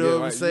baby. You know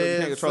what I'm You saying?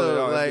 can't control it at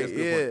all. Like, That's a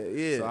good point.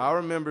 yeah. So I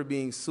remember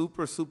being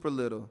super, super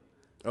little.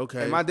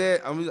 Okay. And my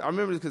dad, I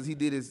remember this because he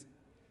did this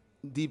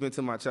deep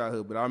into my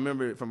childhood, but I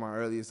remember it from my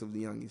earliest of the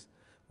youngest,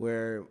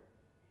 where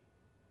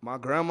my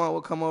grandma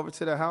would come over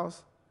to the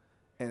house,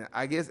 and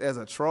I guess as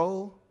a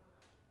troll,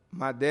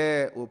 my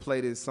dad would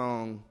play this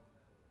song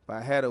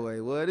by Hathaway.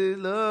 What is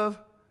love?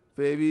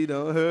 Baby,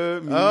 don't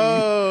hurt me.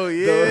 Oh, Don't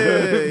yeah,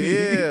 hurt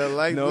me yeah.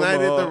 Like no Night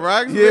more. at the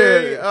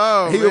Roxbury. Yeah.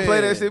 Oh, he would play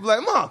man. that shit, be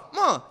like,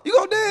 Mom, you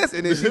gonna dance?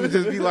 And then she would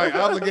just be like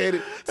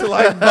obligated to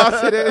like bounce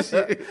to that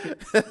shit.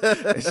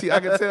 And I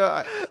could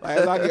tell, like,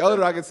 as I get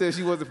older, I could tell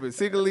she wasn't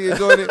particularly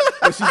enjoying it,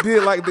 but she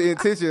did like the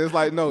intention. It's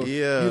like, no,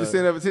 Yeah. you just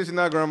send up attention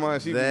now, Grandma.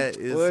 And she That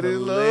be, is what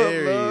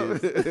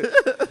hilarious. is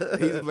love?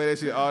 He used to play that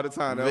shit all the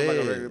time. That was like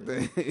a Man,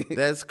 regular thing.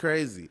 That's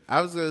crazy. I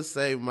was gonna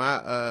say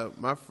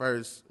my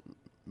first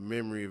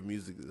memory of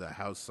music is a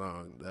house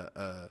song.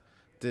 The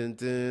dun,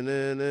 dun,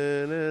 dun,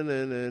 dun, dun,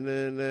 dun, dun,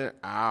 dun, dun,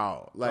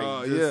 ow.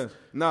 Like yeah.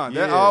 Nah,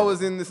 that all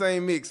was in the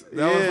same mix.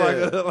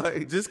 That was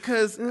like just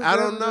cause I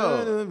don't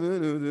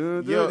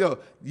know.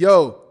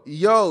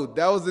 Yo,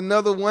 that was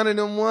another one of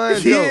them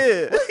ones. Yo,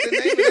 Yeah. what's the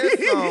name of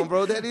that song,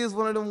 bro? That is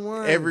one of them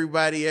ones.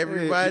 Everybody.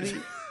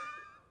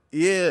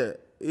 Yeah.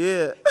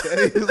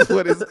 That is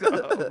what it's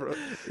called, bro.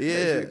 Yeah.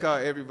 It's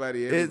called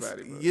Everybody. It's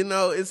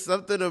bro. it's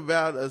something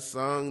about a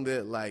song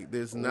that like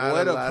there's not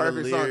What a a lot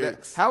perfect of song.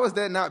 lyrics. How is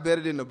that not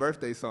better than the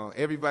birthday song?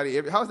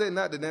 How is that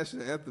not the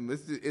national anthem?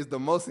 It's the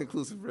most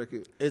inclusive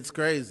record It's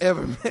crazy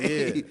ever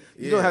made. Yeah,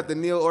 You don't have to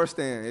kneel or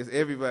stand. It's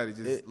everybody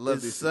just love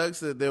it this sucks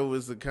that there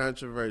was a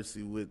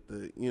controversy with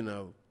the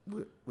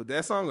with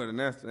that song or the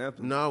national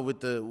anthem. no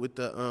with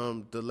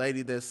the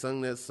lady that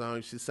sung that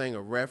song. She sang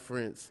a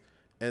reference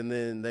and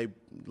then they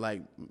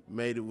like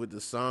made it with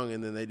the song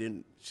and then they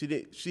didn't.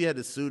 She had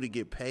to sue to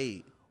get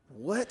paid.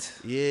 What?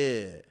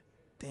 Yeah.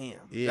 Damn.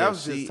 Yeah, That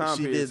was just time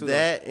she period did too,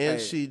 that, though. and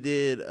Hey. she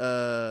did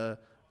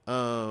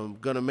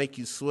Gonna Make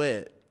You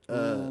Sweat.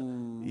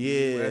 Ooh,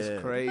 Yeah,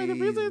 that's crazy. Make the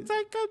music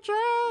take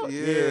control.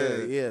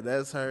 Yeah,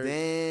 that's her.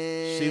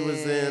 Damn. She was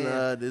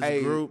in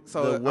this group,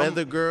 so the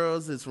Weather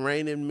Girls. It's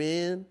Raining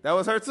Men. That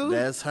was her too.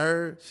 That's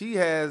her. She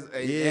has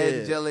a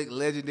angelic,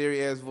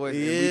 legendary ass voice,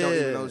 and we don't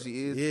even know who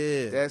she is.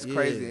 Yeah, That's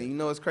crazy. yeah. And you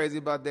know what's crazy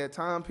about that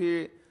time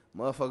period?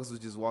 Motherfuckers was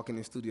just walking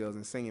in studios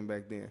and singing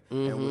back then,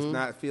 and was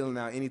not feeling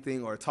out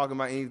anything or talking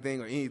about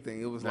anything or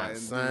anything. It was Not like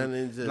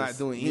signing, just just- not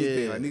doing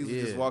anything. yeah, Like niggas was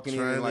yeah, just walking in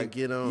trying and to like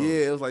get on.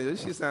 Yeah, it was like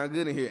this shit sound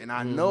good in here, and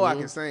I know I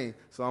can sing,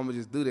 so I'm gonna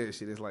just do that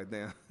shit. It's like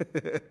damn.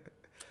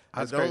 I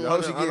That's crazy. I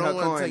hope she getting her don't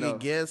want coin, to take though. a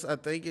guess. I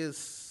think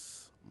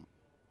it's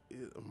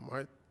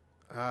Mark.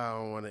 I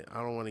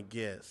don't want to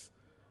guess.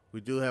 We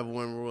do have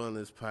one rule on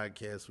this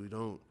podcast: we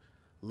don't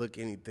look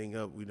anything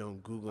up. We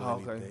don't Google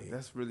Okay, anything.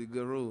 that's really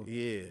good rule.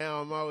 Yeah.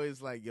 Now I'm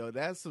always like, yo,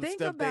 that's some Think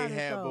stuff they about it,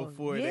 had though.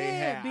 before they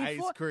Yeah, had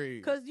ice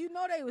cream. Because you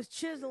know they was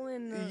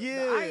chiseling the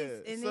Yeah.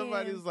 ice. And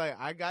Somebody then, was like,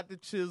 I got the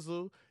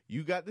chisel,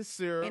 you got the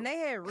syrup. and they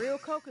had real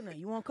coconut.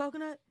 You want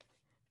coconut?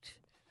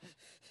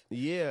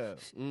 yeah.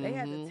 They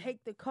had to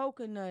take the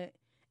coconut,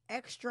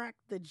 extract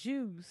the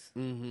juice,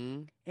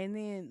 Mm-hmm. and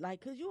then,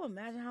 like, could you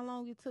imagine how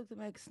long it took to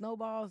make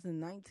snowballs in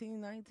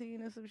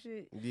 1919 or some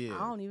shit? Yeah.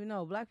 I don't even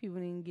know. Black people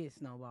didn't get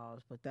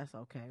snowballs, but that's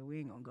okay. We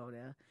ain't gonna go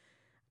there.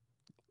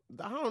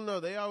 I don't know.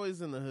 They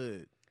always in the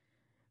hood.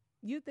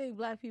 You think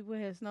black people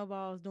had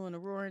snowballs during the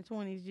Roaring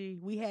 20s, G?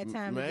 We had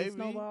time to Maybe. get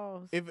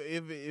snowballs. If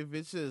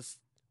it's just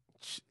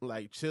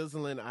like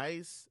chiseling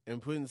ice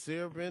and putting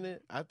syrup in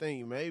it, I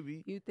think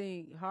maybe. You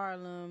think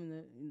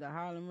Harlem, the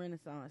Harlem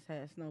Renaissance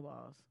had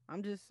snowballs?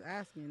 I'm just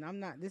asking. I'm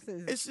not. This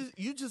is. It's just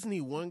you just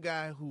need one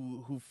guy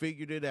who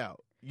figured it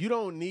out. You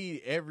don't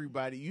need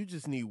everybody. You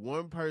just need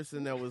one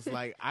person that was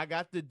like, I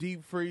got the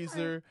deep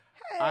freezer,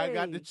 I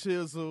got the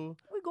chisel.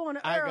 We going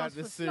to I Earl's got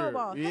the for syrup.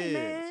 snowballs. Hey Yeah.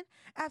 man,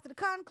 after the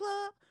Cotton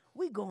Club,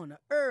 we going to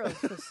Earl's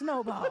for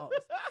snowballs.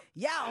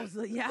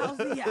 Yowza.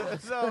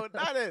 No,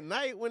 not at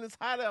night when it's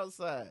hot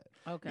outside.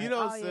 Okay. You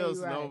don't Oh, yeah, sell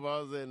you right.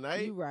 snowballs at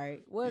night. You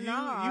right. Well, You-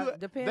 nah, you-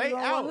 depending they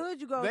on out. what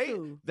hood you go They-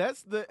 to.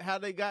 That's how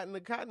they got in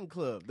the Cotton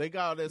Club. They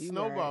got all that You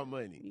snowball right.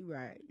 money. You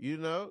right. You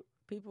know?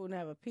 People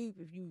never peep.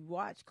 If you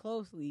watch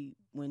closely,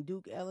 when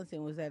Duke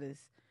Ellington was at his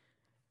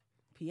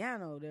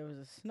piano, there was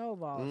a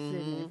snowball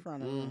sitting in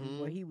front of him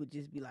where he would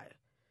just be like,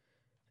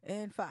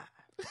 and 5.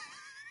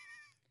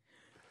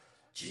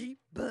 Jeep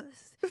bus,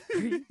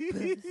 creep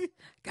bus,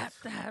 got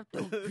to have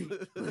those creep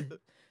bus.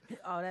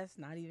 Oh, that's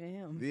not even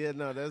him. Yeah,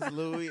 no, that's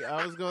Louis.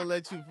 I was gonna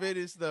let you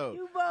finish though.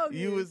 You bogus.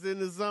 You was in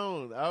the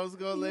zone. I was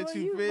gonna let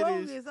you you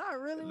finish. bogus. I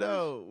really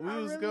No, was,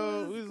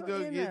 we was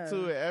gonna in get to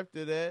there. it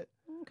after that.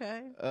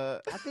 Okay.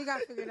 I think I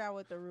figured out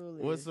what the rule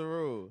is. What's the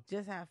rule?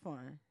 Just have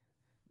fun.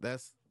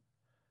 That's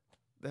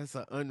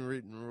an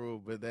unwritten rule,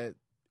 but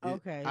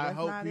Okay, I that's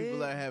hope not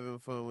people it? are having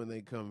fun when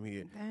they come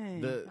here.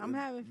 Dang, I'm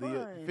having The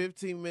fun.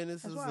 15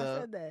 minutes That's is why I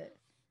up. said that.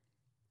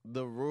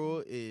 The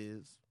rule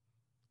is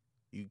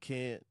you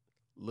can't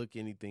look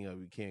anything up.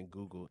 You can't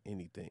Google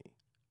anything.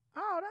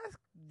 Oh, that's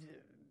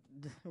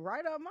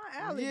right up my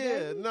alley. Yeah,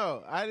 baby.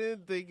 no, I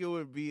didn't think it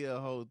would be a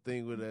whole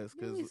thing with us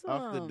Give me because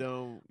off the some.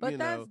 dome, But you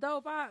that's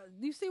know. dope.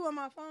 You see where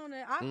my phone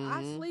is?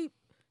 I sleep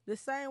the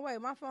same way.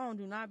 My phone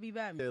do not be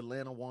Batman.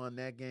 Atlanta won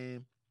that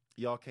game.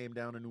 Y'all came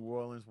down to New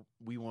Orleans.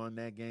 We won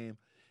that game,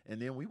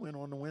 and then we went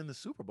on to win the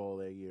Super Bowl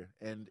that year.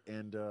 And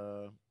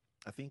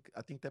I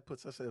think that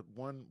puts us at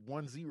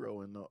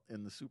 1-0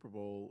 in the Super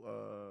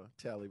Bowl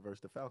tally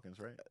versus the Falcons,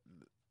 right?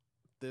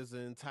 There's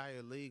an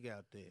entire league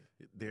out there.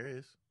 There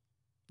is.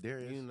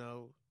 You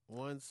know,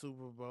 one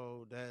Super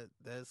Bowl.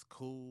 That's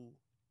cool.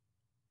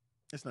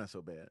 It's not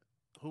so bad.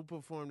 Who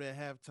performed at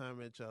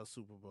halftime at y'all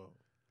Super Bowl?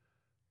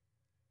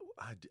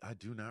 I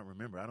do not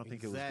remember. I don't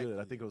think it was good.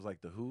 I think it was like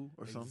the Who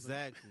or something.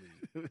 Exactly.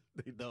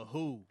 The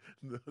Who.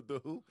 The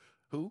Who.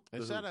 Who?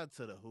 And The shout Who. out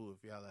to the Who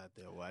if y'all out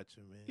there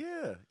watching,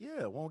 man.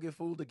 Yeah. Won't get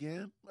fooled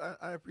again.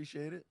 I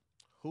appreciate it.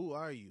 Who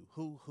are you?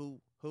 Who?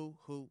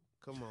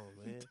 Come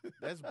on, man.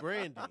 That's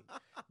branding.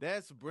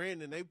 That's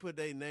branding. They put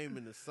their name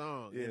in the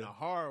song in a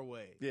hard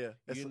way. Yeah.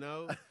 You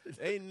know?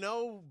 Ain't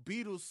no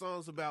Beatles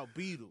songs about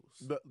Beatles.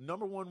 The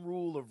number one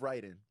rule of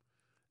writing,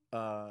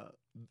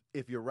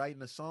 if you're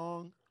writing a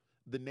song,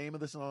 the name of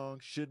the song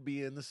should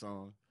be in the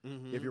song.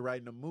 Mhm. If you're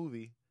writing a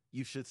movie,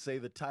 you should say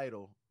the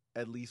title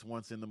at least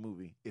once in the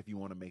movie if you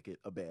want to make it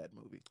a bad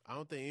movie. I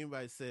don't think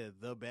anybody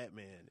said the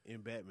Batman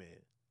in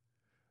Batman.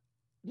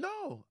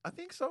 No, I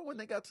think so. When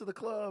they got to the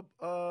club,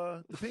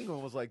 the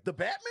Penguin was like, "The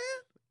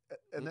Batman,"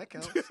 and that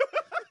counts.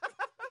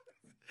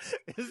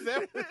 Is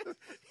that?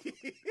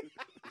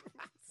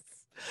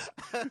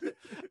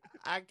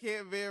 I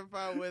can't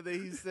verify whether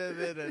he said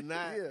that or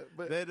not. Yeah,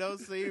 but that don't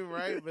seem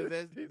right. But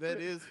that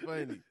is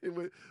funny.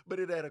 But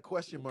it had a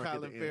question mark.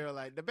 Colin at the Farrell end.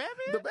 like the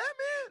Batman. The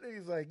Batman. And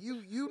he's like,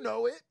 you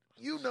know it.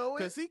 You know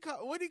it. Cause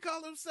what he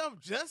call himself,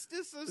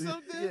 Justice or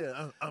something?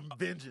 Yeah, I'm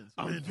Vengeance.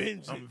 I'm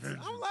Vengeance. I'm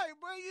Vengeance. I'm like,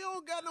 bro, you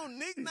don't got no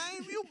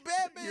nickname. You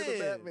Batman. You're the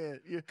Batman.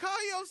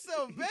 Call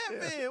yourself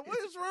Batman. What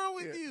is wrong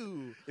with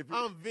you?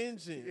 I'm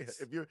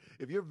Vengeance. Yeah,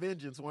 if you're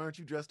Vengeance, why aren't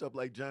you dressed up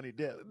like Johnny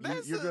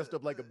Depp? You're dressed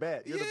up like a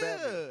bat. You're the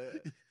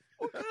Batman.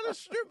 What kind of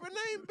stripper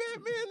name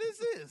Batman is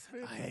this?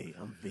 Hey,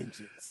 I'm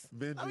Vengeance.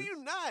 Vengeance. No,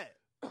 you not.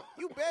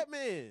 You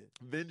Batman.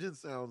 Vengeance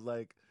sounds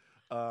like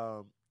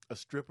a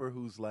stripper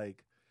who's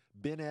like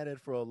been at it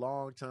for a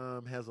long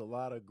time, has a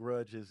lot of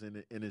grudges,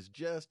 and is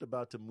just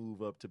about to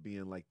move up to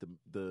being like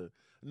the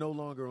no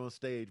longer on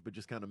stage, but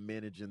just kind of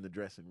managing the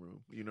dressing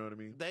room. You know what I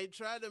mean? They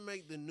tried to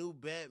make the new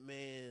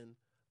Batman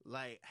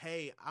like,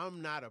 hey,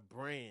 I'm not a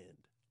brand.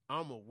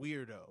 I'm a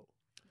weirdo.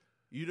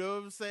 You know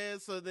what I'm saying?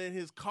 So then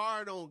his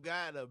car don't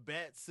got a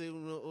bat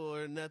symbol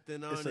or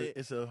nothing on it.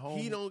 It's a home.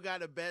 He don't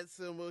got a bat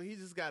symbol. He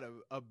just got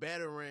a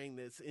batarang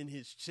that's in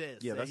his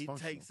chest that he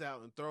takes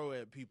out and throw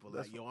at people.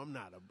 Like, yo, I'm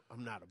not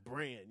a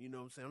brand. You know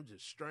what I'm saying? I'm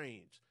just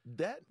strange.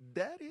 That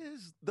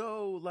is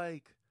though,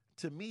 like,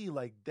 to me,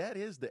 like that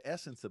is the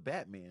essence of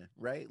Batman,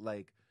 right?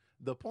 Like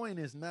the point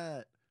is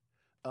not,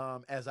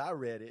 as I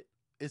read it,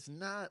 it's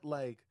not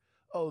like,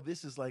 oh,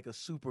 this is like a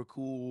super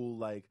cool,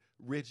 like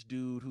rich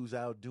dude who's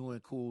out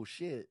doing cool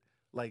shit.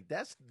 Like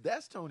that's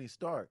Tony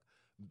Stark.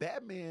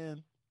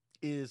 Batman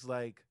is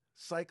like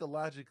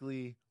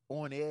psychologically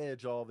on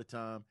edge all the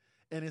time,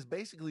 and it's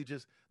basically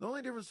just the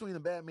only difference between the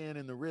Batman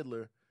and the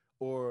Riddler,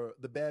 or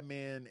the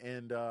Batman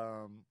and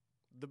the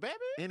Batman,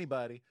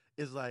 anybody,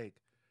 is like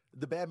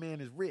the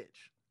Batman is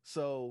rich,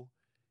 so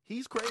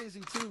he's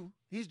crazy too.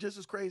 He's just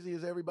as crazy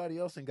as everybody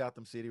else in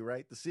Gotham City,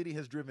 right? The city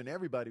has driven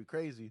everybody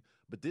crazy,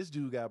 but this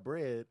dude got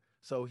bread,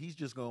 so he's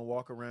just gonna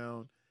walk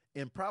around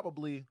in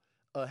probably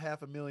a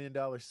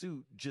 $500,000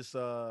 suit, just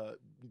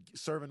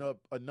serving up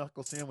a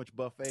knuckle sandwich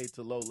buffet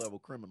to low-level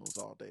criminals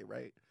all day,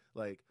 right?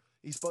 Like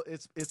it's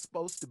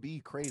supposed to be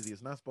crazy.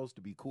 It's not supposed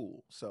to be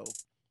cool. So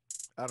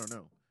I don't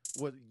know.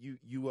 What you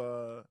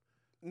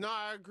No,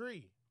 I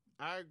agree.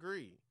 I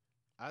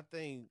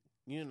think,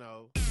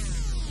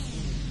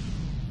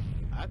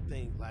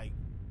 like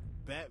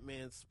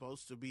Batman's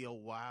supposed to be a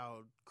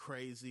wild,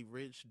 crazy,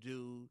 rich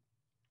dude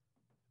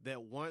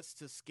that wants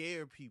to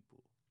scare people.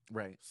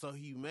 Right. So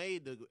he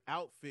made the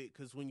outfit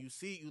because when you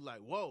see it, you like,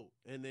 whoa.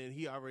 And then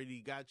he already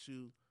got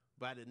you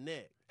by the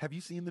neck. Have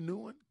you seen the new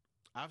one?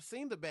 I've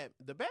seen the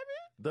Batman.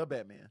 The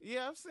Batman.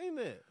 Yeah, I've seen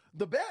that.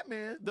 The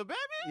Batman. The Batman?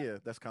 Yeah,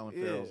 that's Colin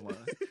Farrell's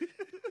line.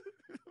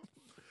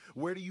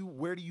 Where do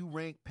you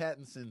rank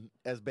Pattinson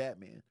as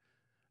Batman?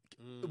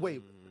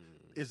 Wait,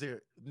 is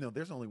there? No,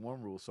 there's only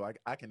one rule, so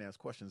I can ask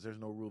questions. There's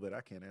no rule that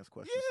I can't ask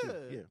questions. Yeah,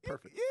 too. Yeah,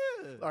 perfect.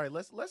 Yeah. All right,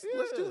 let's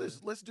do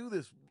this. Let's do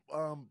this.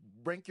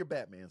 Rank your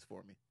Batmans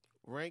for me.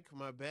 Rank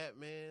my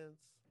Batmans.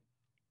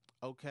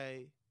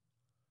 Okay.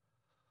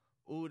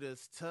 Ooh,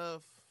 that's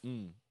tough.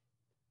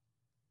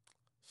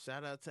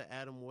 Shout out to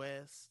Adam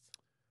West.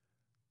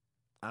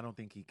 I don't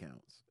think he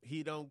counts.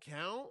 He don't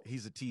count?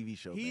 He's a TV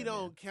show. He Batman.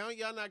 don't count?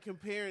 Y'all not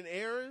comparing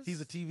eras?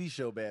 He's a TV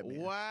show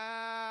Batman.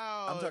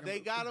 Wow. They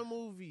got a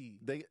movie.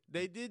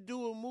 They did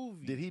do a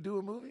movie. Did he do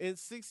a movie? In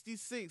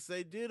 1966,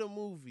 they did a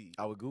movie.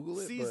 I would Google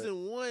it.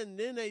 Season 1,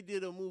 then they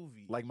did a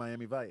movie. Like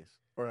Miami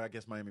Vice. Or I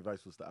guess Miami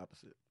Vice was the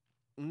opposite.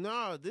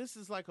 No, this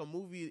is like a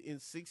movie in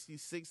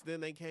 66.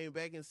 Then they came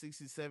back in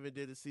 67,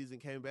 did a season,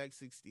 came back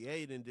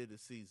 68 and did a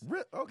season.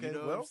 Okay, you know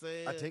well, what I'm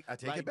saying? I take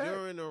like it back.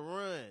 During the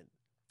run,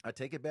 I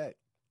take it back.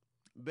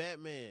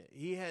 Batman,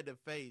 he had to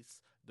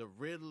face the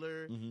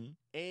Riddler, Mm-hmm.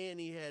 and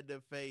he had to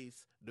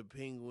face the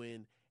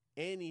Penguin,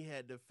 and he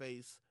had to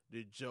face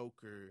the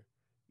Joker.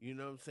 You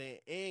know what I'm saying?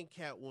 And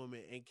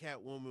Catwoman, and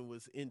Catwoman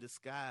was in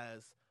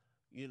disguise,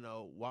 you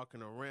know,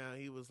 walking around.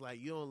 He was like,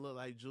 "You don't look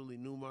like Julie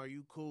Newmar.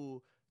 You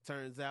cool."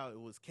 Turns out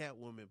it was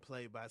Catwoman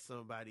played by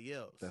somebody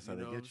else. That's you how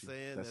know they what I'm get you.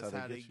 saying? That's That's how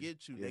how they they get you.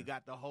 get you. Yeah. They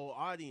got the whole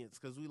audience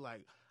because we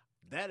like,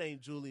 that ain't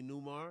Julie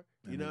Newmar.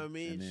 You And know then- what I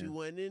mean? and She then-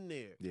 wasn't in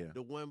there. Yeah.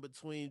 The one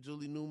between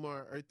Julie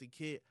Newmar and Eartha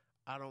Kitt,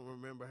 I don't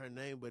remember her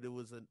name, but it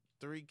was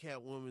 3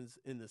 Catwomans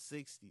in the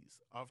 60s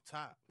off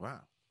top.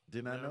 Wow.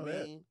 Did not You know what I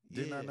that. mean?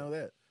 Did not Yeah. know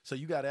that. So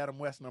you got Adam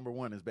West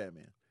 #1 as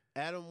Batman.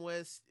 Adam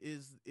West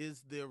is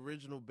the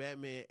original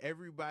Batman.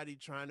 Everybody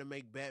trying to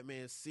make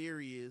Batman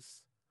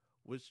serious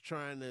was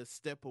trying to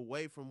step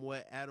away from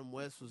what Adam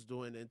West was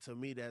doing, and to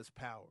me, that's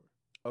power.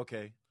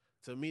 Okay.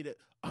 To me, that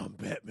I'm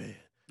Batman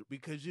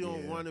because you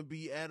don't Yeah. want to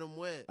be Adam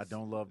West. I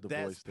don't love the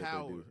That's voice that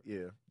power. they do.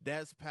 Yeah.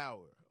 That's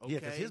power. Okay? Yeah,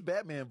 because his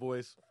Batman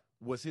voice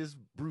was his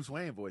Bruce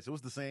Wayne voice. It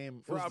was the same.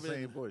 It was Robin, the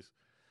same voice.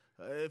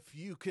 If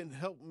you can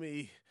help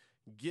me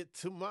get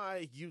to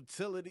my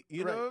utility,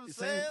 you know what I'm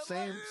saying?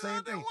 Same Why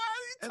are thing. you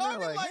And they're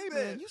talking like, like "Hey that?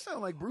 man, you sound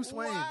like Bruce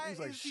Wayne." Why He's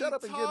like, is "Shut he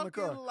up and get in the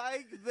car." talking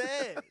like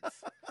that?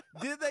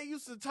 Did they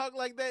used to talk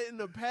like that in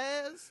the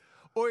past?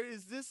 Or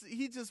is this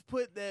he just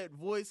put that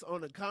voice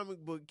on a comic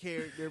book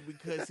character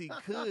because he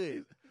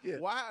could? Yeah.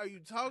 Why are you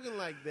talking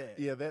like that?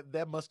 Yeah,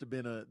 that must have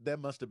been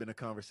a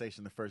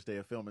conversation the first day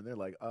of filming. They're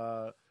like,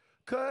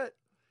 cut,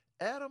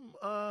 Adam.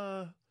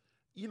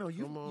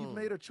 You've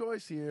made a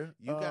choice here.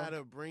 You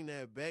gotta bring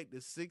that back. The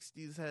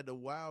 60s had the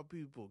wild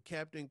people.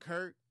 Captain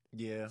Kirk.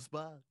 Yeah.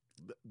 Spock.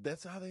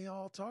 That's how they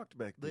all talked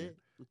back then.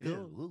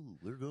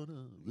 We're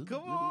gonna.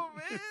 Come on,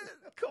 man.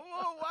 Come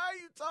on. Why are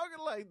you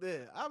talking like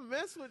that? I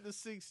mess with the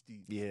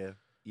 60s. Yeah.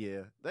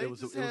 They it was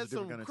just a had different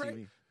some kind of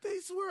crazy. TV.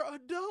 These were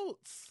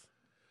adults.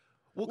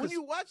 Well, when 'cause-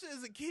 you watch it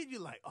as a kid, you're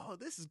like, "Oh,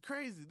 this is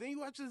crazy." Then you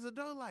watch it as an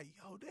adult, like,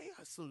 "Yo, they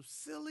are some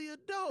silly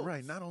adults."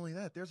 Right. Not only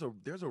that, there's a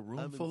room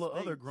I'm in full of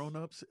other space.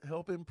 grown-ups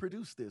helping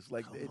produce this.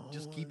 Like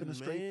just keeping a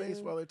straight face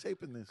man. while they're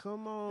taping this.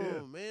 Come on,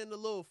 Yeah. man. The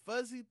little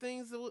fuzzy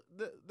things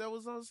that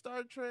was on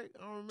Star Trek.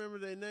 I don't remember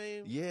their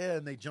name. Yeah,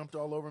 and they jumped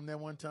all over him that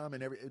one time,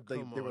 and they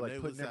Come were on, like they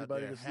putting was out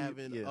everybody there to sleep.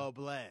 having Yeah. a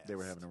blast. They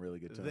were having a really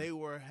good time. They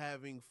were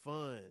having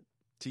fun.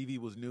 TV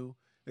was new.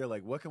 They're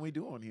like, "What can we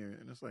do on here?"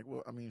 And it's like,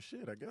 "Well, I mean,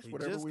 shit. I guess They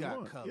whatever just we got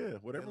want. color. Yeah,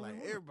 whatever They're we like,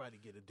 want. everybody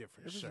get a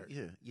different shirt.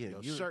 Yeah.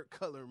 Your shirt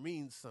color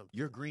means something.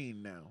 You're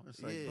green now.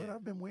 It's like, Yeah. but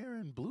I've been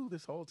wearing blue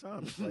this whole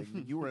time. It's like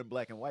you were in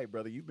black and white,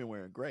 brother. You've been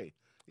wearing gray.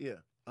 Yeah.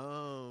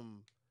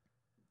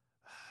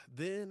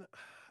 Then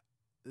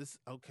this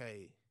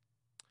okay.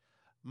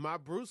 My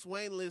Bruce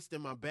Wayne list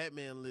and my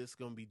Batman list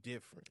gonna be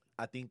different.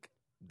 I think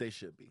they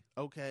should be.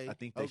 Okay. I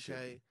think they should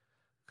be.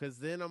 Cause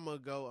then I'm gonna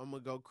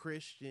go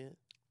Christian.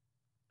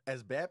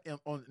 As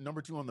on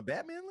 #2 on the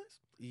Batman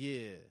list?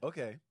 Yeah.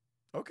 Okay.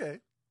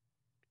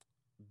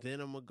 Then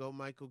I'm gonna go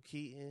Michael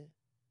Keaton.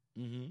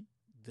 Mm-hmm.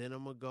 Then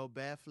I'm gonna go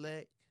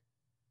Batfleck.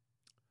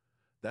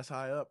 That's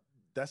high up.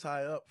 That's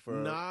high up for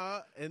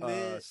and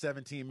then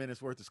 17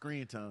 minutes worth of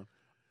screen time.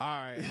 All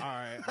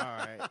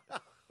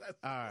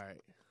right.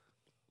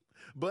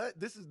 But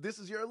this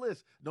is your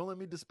list. Don't let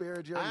me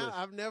disparage your list.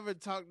 I've never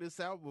talked this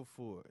out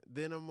before.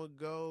 Then I'm gonna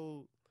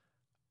go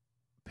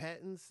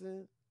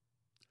Pattinson.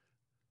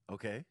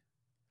 Okay.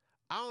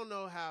 I don't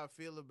know how I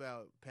feel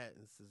about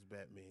Pattinson's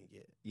Batman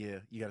yet. Yeah,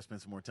 you got to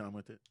spend some more time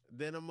with it.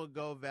 Then I'm gonna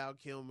go Val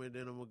Kilmer.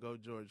 Then I'm gonna go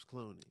George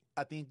Clooney.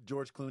 I think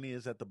George Clooney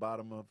is at the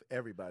bottom of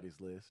everybody's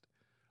list.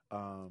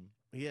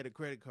 He had a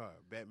credit card,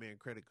 Batman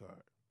credit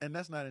card, and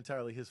that's not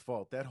entirely his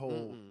fault. That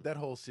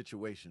whole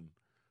situation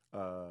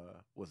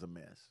was a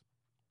mess.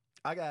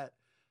 I got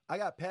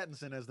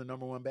Pattinson as the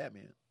 #1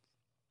 Batman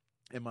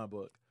in my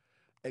book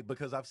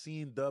because I've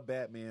seen the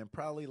Batman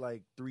probably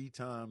like 3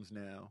 times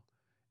now,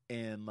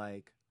 and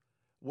like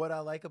what I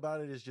like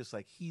about it is just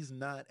like he's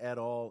not at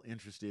all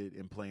interested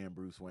in playing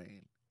Bruce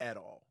Wayne at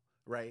all,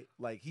 right?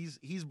 Like he's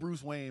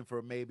Bruce Wayne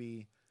for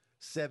maybe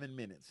 7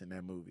 minutes in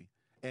that movie,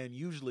 and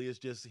usually it's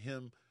just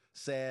him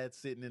sad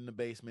sitting in the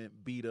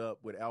basement, beat up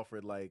with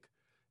Alfred, like,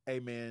 "Hey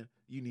man,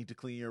 you need to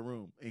clean your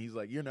room," and he's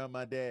like, "You're not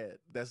my dad."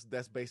 That's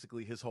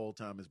basically his whole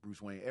time as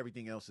Bruce Wayne.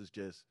 Everything else is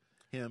just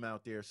him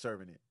out there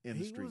serving it in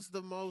the street. He was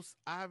the most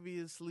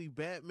obviously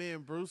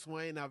Batman Bruce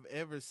Wayne I've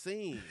ever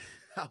seen.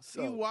 How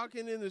so? He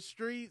walking in the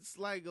streets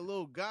like a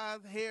little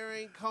goth, hair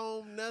ain't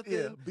combed, nothing.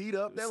 Yeah, beat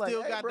up. They're Still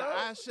like, "Hey, got bro, the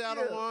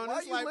eyeshadow yeah, on. why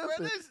It's you like, bro,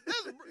 limping?"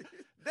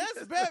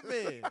 that's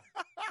Batman.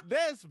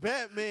 That's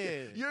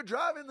Batman. You're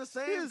driving the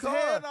same His car.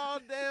 head all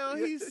down.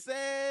 He's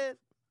sad.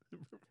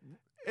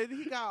 And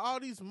he got all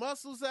these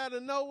muscles out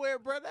of nowhere,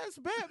 bro. That's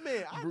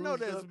Batman. I know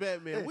that's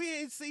Batman. Hey. We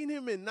ain't seen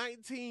him in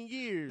 19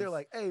 years. They're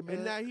like, hey, man.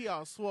 And now he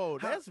all swole.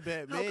 That's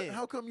Batman.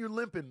 How come you're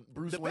limping,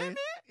 Bruce Wayne? Batman?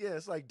 Yeah,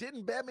 it's like,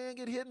 didn't Batman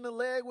get hit in the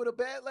leg with a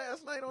bat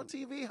last night on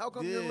TV? How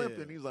come you're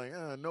limping? He's like,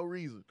 no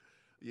reason.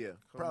 Yeah,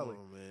 probably.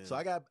 On, man. So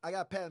I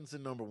got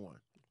Pattinson number 1.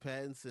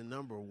 Pattinson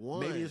number 1.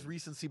 Maybe it's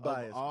recency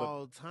bias.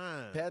 All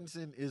time.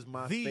 Pattinson is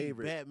my The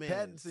favorite. Batman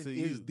Pattinson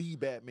is the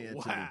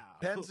Batman to me.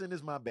 Pattinson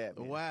is my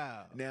Batman.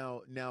 Wow.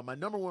 Now my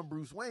number 1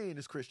 Bruce Wayne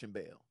is Christian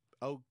Bale.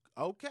 Oh,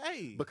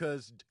 okay.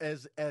 Because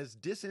as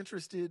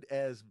disinterested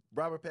as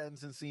Robert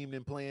Pattinson seemed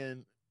in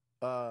playing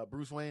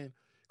Bruce Wayne,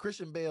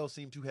 Christian Bale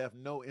seemed to have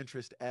no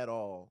interest at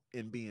all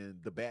in being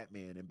the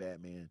Batman in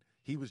Batman.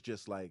 He was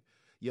just like,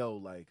 yo,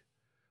 like,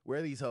 where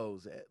are these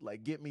hoes at?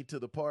 Like, get me to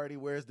the party.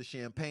 Where's the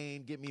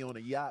champagne? Get me on a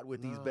yacht with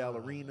these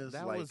ballerinas.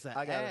 That like, was an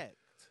act. act.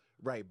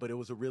 Right, but it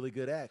was a really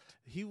good act.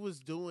 He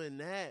was doing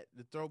that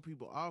to throw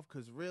people off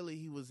because really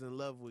he was in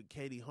love with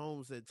Katie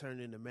Holmes that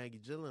turned into Maggie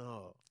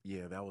Gyllenhaal.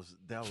 Yeah, that was.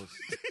 I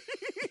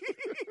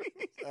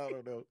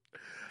don't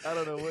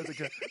know. What's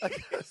it?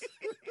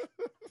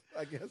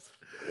 I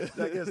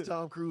guess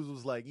Tom Cruise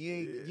was like,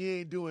 you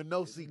ain't doing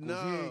no sequels.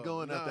 You ain't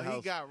going out the house.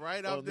 He got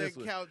right off that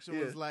couch and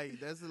was like,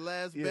 "That's the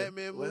last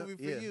Batman movie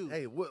for you."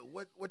 Hey,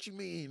 what you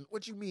mean?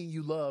 What you mean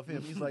you love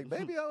him? He's like,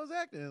 "Baby, I was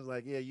acting." It's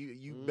like, yeah,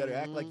 you better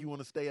act like you want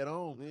to stay at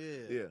home.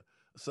 Yeah.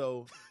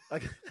 So I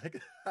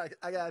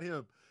got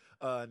him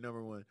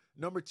number 1.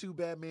 Number 2,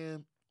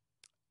 Batman.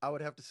 I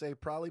would have to say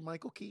probably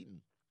Michael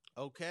Keaton.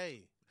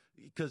 Okay.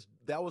 Because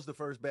that was the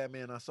first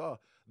Batman I saw.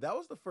 That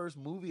was the first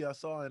movie I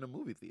saw in a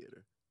movie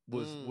theater.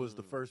 Was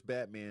the first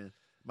Batman.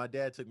 My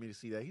dad took me to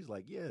see that. He's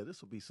like, yeah,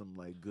 this will be some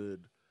like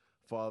good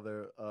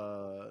father,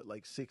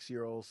 like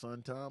 6-year-old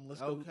son time. Let's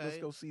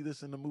go see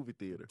this in the movie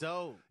theater.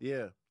 Dope.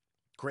 Yeah.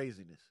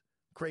 Craziness.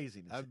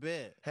 I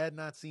bet. Had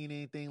not seen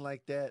anything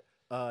like that.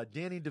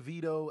 Danny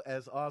DeVito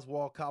as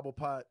Oswald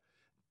Cobblepot.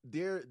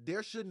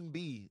 There shouldn't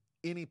be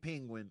any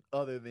penguin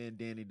other than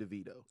Danny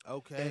DeVito.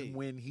 Okay. And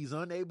when he's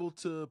unable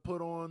to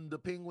put on the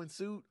penguin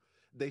suit,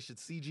 they should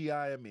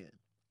CGI him in.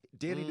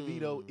 Danny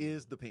DeVito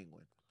is the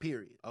penguin.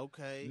 Period.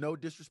 Okay. No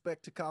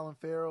disrespect to Colin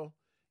Farrell.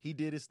 He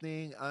did his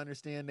thing. I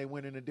understand they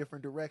went in a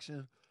different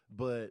direction,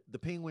 but the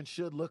penguin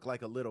should look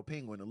like a little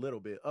penguin a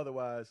little bit.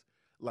 Otherwise,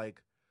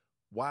 like,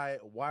 why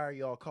are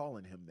y'all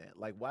calling him that?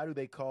 Like, why do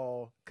they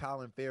call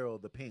Colin Farrell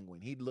the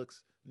penguin? He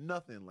looks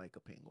nothing like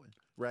a penguin,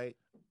 right?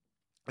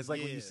 It's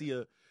like when you see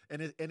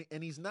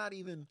and he's not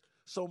even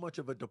so much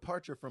of a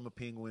departure from a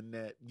penguin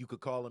that you could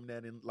call him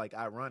that in, like,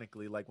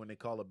 ironically, like when they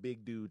call a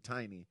big dude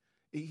tiny.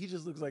 He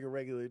just looks like a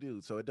regular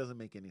dude, so it doesn't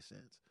make any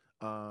sense.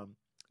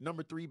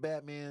 Number 3,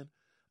 Batman,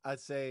 I'd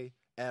say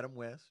Adam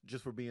West,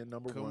 just for being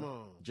number 1.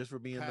 Just for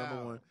being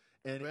number 1.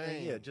 And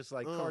yeah, just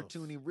like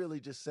cartoony, really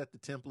just set the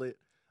template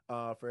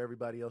for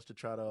everybody else to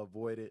try to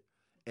avoid it.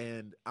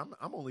 And I'm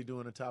only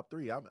doing a top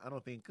 3. I'm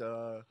not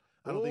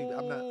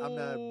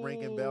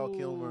ranking Val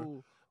Kilmer.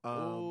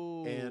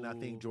 And I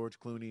think George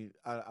Clooney,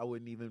 I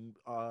wouldn't even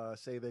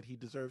say that he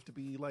deserves to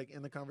be like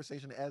in the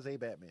conversation as a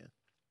Batman.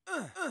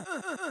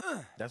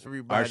 That's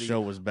everybody. Our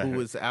show was better. Who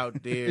was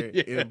out there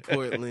in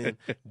Portland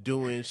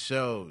doing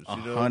shows. You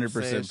know,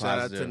 100% Shout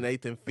out to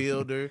Nathan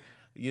Fielder.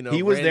 You know,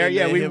 he was there.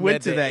 Yeah, we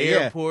went to that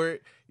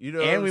airport. You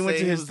know, and we went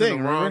to his thing.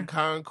 In the wrong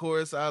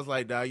concourse. I was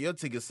like, "Nah, your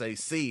ticket say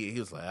C." He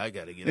was like, "I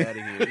gotta get out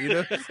of here." You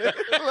know,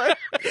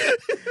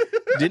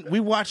 Didn't we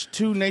watched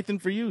 2 Nathan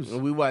For Yous?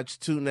 We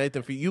watched 2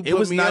 Nathan For You. It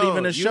was not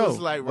even a show. You was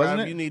like,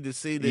 Rob, you need to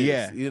see this.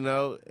 Yeah, you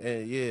know,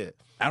 and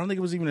I don't think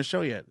it was even a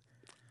show yet.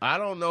 I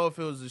don't know if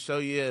it was a show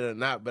yet or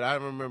not, but I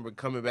remember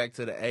coming back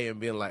to the A and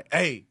being like,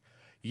 "Hey,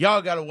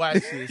 y'all gotta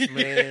watch this,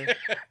 man.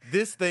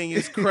 This thing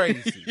is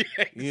crazy." Yeah,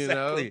 exactly. You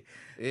know,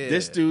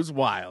 this dude's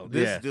wild.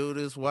 This dude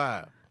is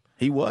wild.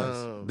 He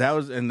was.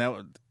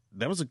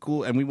 That was a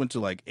cool. And we went to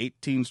like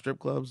 18 strip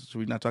clubs. Should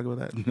we not talk about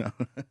that? No.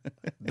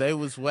 They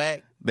was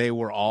whack. They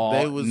were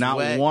all. Not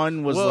whack.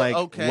 One was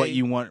what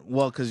you want.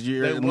 Well, because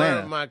you're they Atlanta.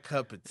 Weren't my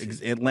cup of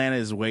tea. Atlanta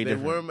is way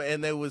different.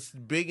 And they was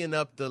bigging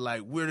up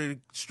we're the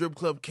strip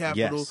club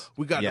capital. Yes.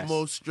 We got the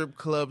most strip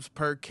clubs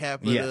per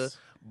capita. Yes.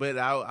 But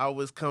I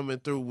was coming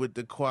through with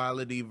the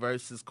quality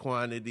versus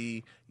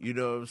quantity. You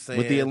know what I'm saying?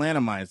 With the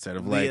Atlanta mindset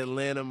of like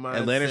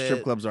Atlanta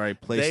strip clubs are a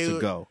place to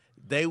go.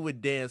 They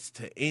would dance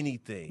to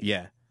anything.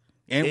 Yeah.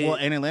 And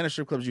in Atlanta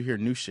strip clubs, you hear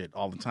new shit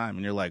all the time,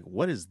 and you're like,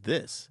 "What is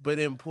this?" But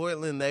in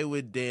Portland, they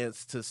would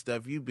dance to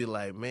stuff. You'd be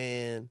like,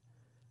 "Man,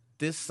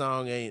 this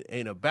song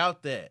ain't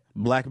about that."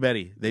 Black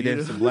Betty,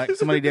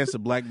 somebody danced to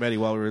Black Betty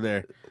while we were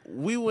there.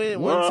 We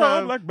went one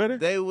time. Black Betty.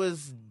 They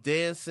was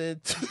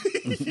dancing to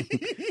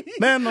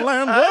Man, the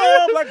land,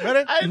 Black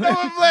Betty. I know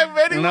what Black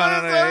Betty was.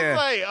 I was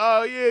like,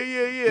 oh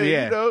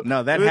yeah. You know?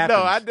 No, that happens.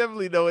 No, I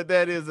definitely know what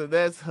that is, and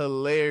that's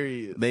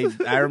hilarious.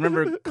 I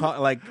remember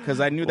because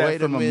I knew that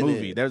from a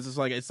movie. There was just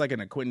it's like in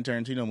a Quentin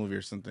Tarantino movie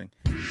or something.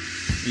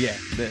 Yeah,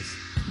 this.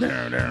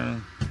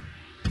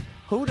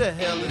 Who the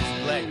hell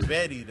is Black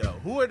Betty though?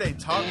 Who are they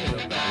talking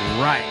about?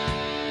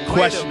 Right.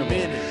 Questionable.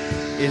 Wait a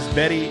minute. Is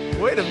Betty?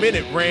 Wait a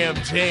minute, Ram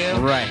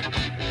Jam. Right.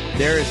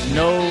 There is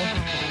no.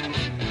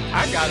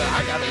 I gotta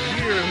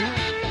hear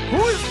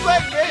who is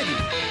Black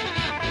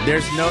Betty?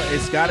 There's no.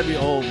 It's got to be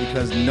old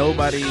because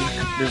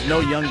there's no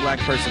young black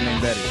person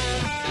named Betty.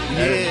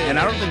 Yeah. And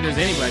I don't think there's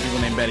any black people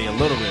named Betty. A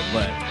little bit,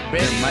 but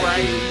Betty there might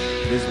Wright.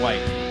 be this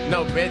white.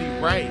 No, Betty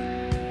Wright.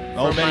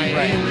 Oh, From Betty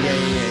Wright. Miami.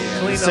 Yeah.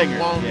 Clean The up singer.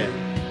 woman.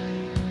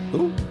 Yeah.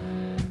 Who?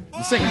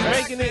 The singer.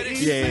 Right? Making it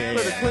easy Yeah.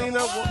 for the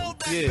cleanup woman.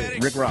 Yeah.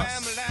 Rick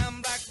Ross.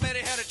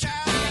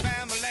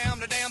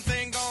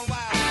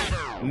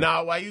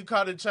 Nah, why you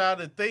call the child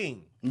a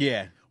thing?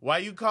 Yeah. Why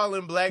you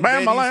calling Black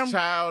Bam, Betty's bam.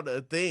 child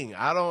a thing?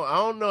 I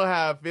don't know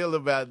how I feel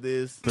about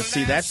this. But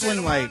see, that's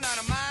when like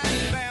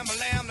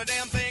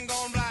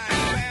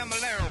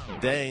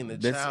Dang, the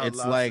child it's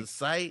lost like his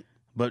sight.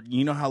 But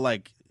you know how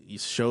like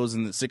shows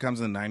in the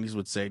sitcoms in the 90s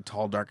would say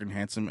tall, dark, and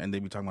handsome, and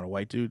they'd be talking about a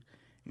white dude,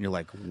 and you're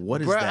like, what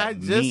does Bruh, that I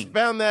mean? just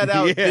found that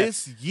out Yeah.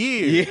 this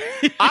year.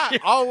 Yeah. I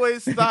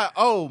always thought,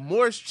 oh,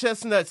 Morse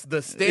Chestnut's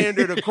the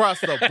standard across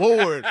the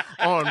board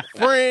on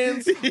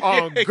friends,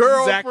 on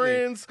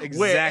girlfriends, Exactly.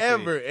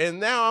 wherever. And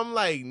now I'm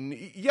like,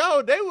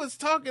 yo, they was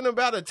talking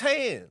about a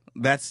tan.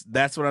 That's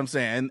what I'm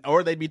saying,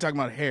 or they'd be talking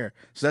about hair.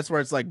 So that's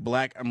where it's like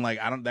black. I'm like,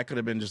 that could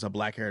have been just a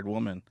black haired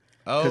woman.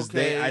 Because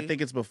Okay. I think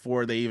it's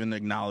before they even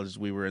acknowledged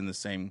we were in the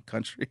same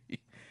country.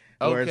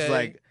 Where it's Okay.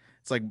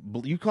 like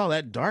you call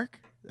that dark?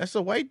 That's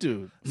a white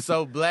dude.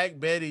 So Black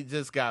Betty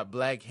just got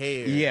black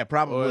hair. Yeah,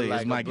 probably Or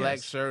like is my a black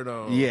guess. shirt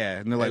on. Yeah,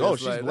 and they're like, And oh,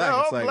 it's she's like, black.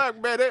 no, It's like,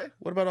 Black Betty.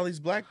 what about all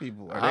these black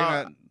people? Are they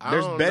I not?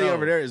 There's don't Betty know.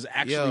 over there is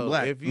actually Yo,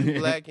 black. If you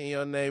black and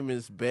your name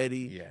is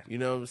Betty, Yeah. you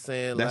know what I'm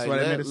saying? That's like, why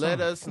they made a let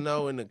song. us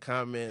know in the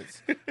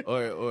comments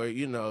or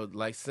you know,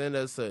 like send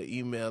us an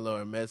email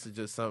or a message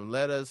or something.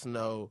 Let us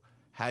know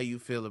how you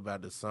feel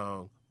about the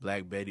song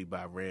Black Betty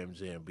by Ram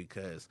Jam,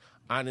 because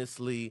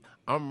honestly,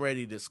 I'm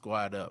ready to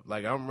squad up.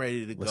 Like I'm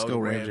ready to Let's go go, to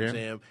Ram Ram Jam.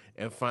 Jam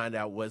and find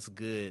out what's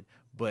good.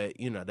 But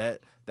you know,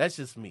 that's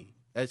just me.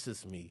 That's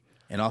just me.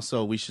 And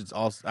also,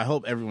 I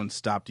hope everyone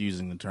stopped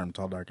using the term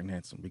tall, dark, and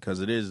handsome because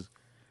it is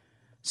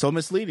so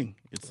misleading.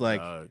 It's like,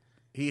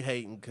 He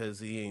hating because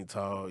he ain't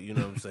tall. You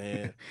know what I'm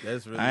saying?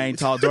 That's really. I ain't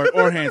tall, dark,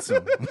 or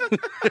handsome.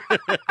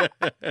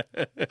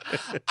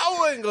 I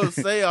wasn't gonna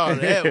say all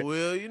that,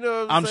 Will. You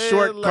know what I'm saying?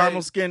 short, Like,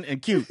 caramel skin,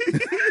 and cute.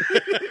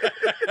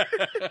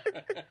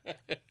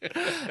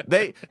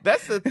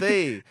 That's the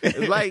thing.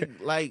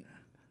 Like,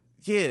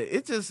 yeah.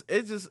 It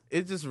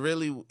just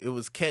really it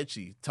was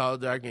catchy. Tall,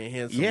 dark, and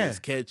handsome Yeah. was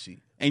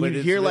catchy. And But you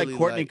it's hear like really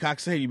Courtney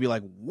Cox say, you'd be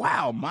like,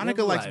 wow,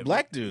 Monica it's likes like,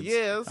 black dudes.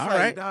 Yeah, it's all like,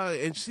 right. dog,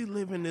 and she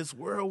live in this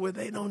world where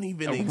they don't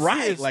even exist.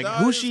 Right, like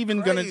dog. who's It's she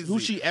even crazy.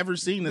 who's she ever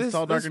seen that's This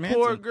tall, dark, and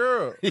poor handsome?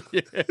 girl.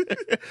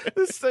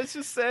 It's such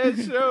a sad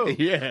show.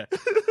 Yeah.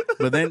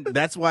 But then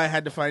that's why I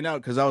had to find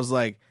out because I was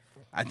like,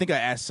 I think I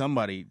asked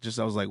somebody,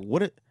 I was like,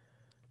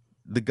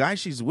 the guy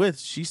she's with,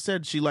 she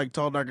said she liked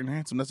tall, dark, and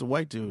handsome. That's a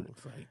white dude.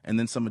 And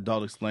then some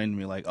adult explained to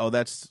me, like, oh,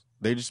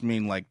 they just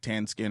mean like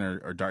tan skin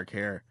or dark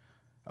hair.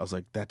 I was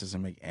like, that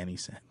doesn't make any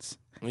sense.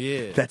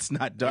 Yeah. That's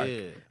not dark.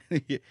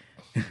 Yeah.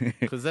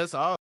 Because that's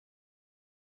all.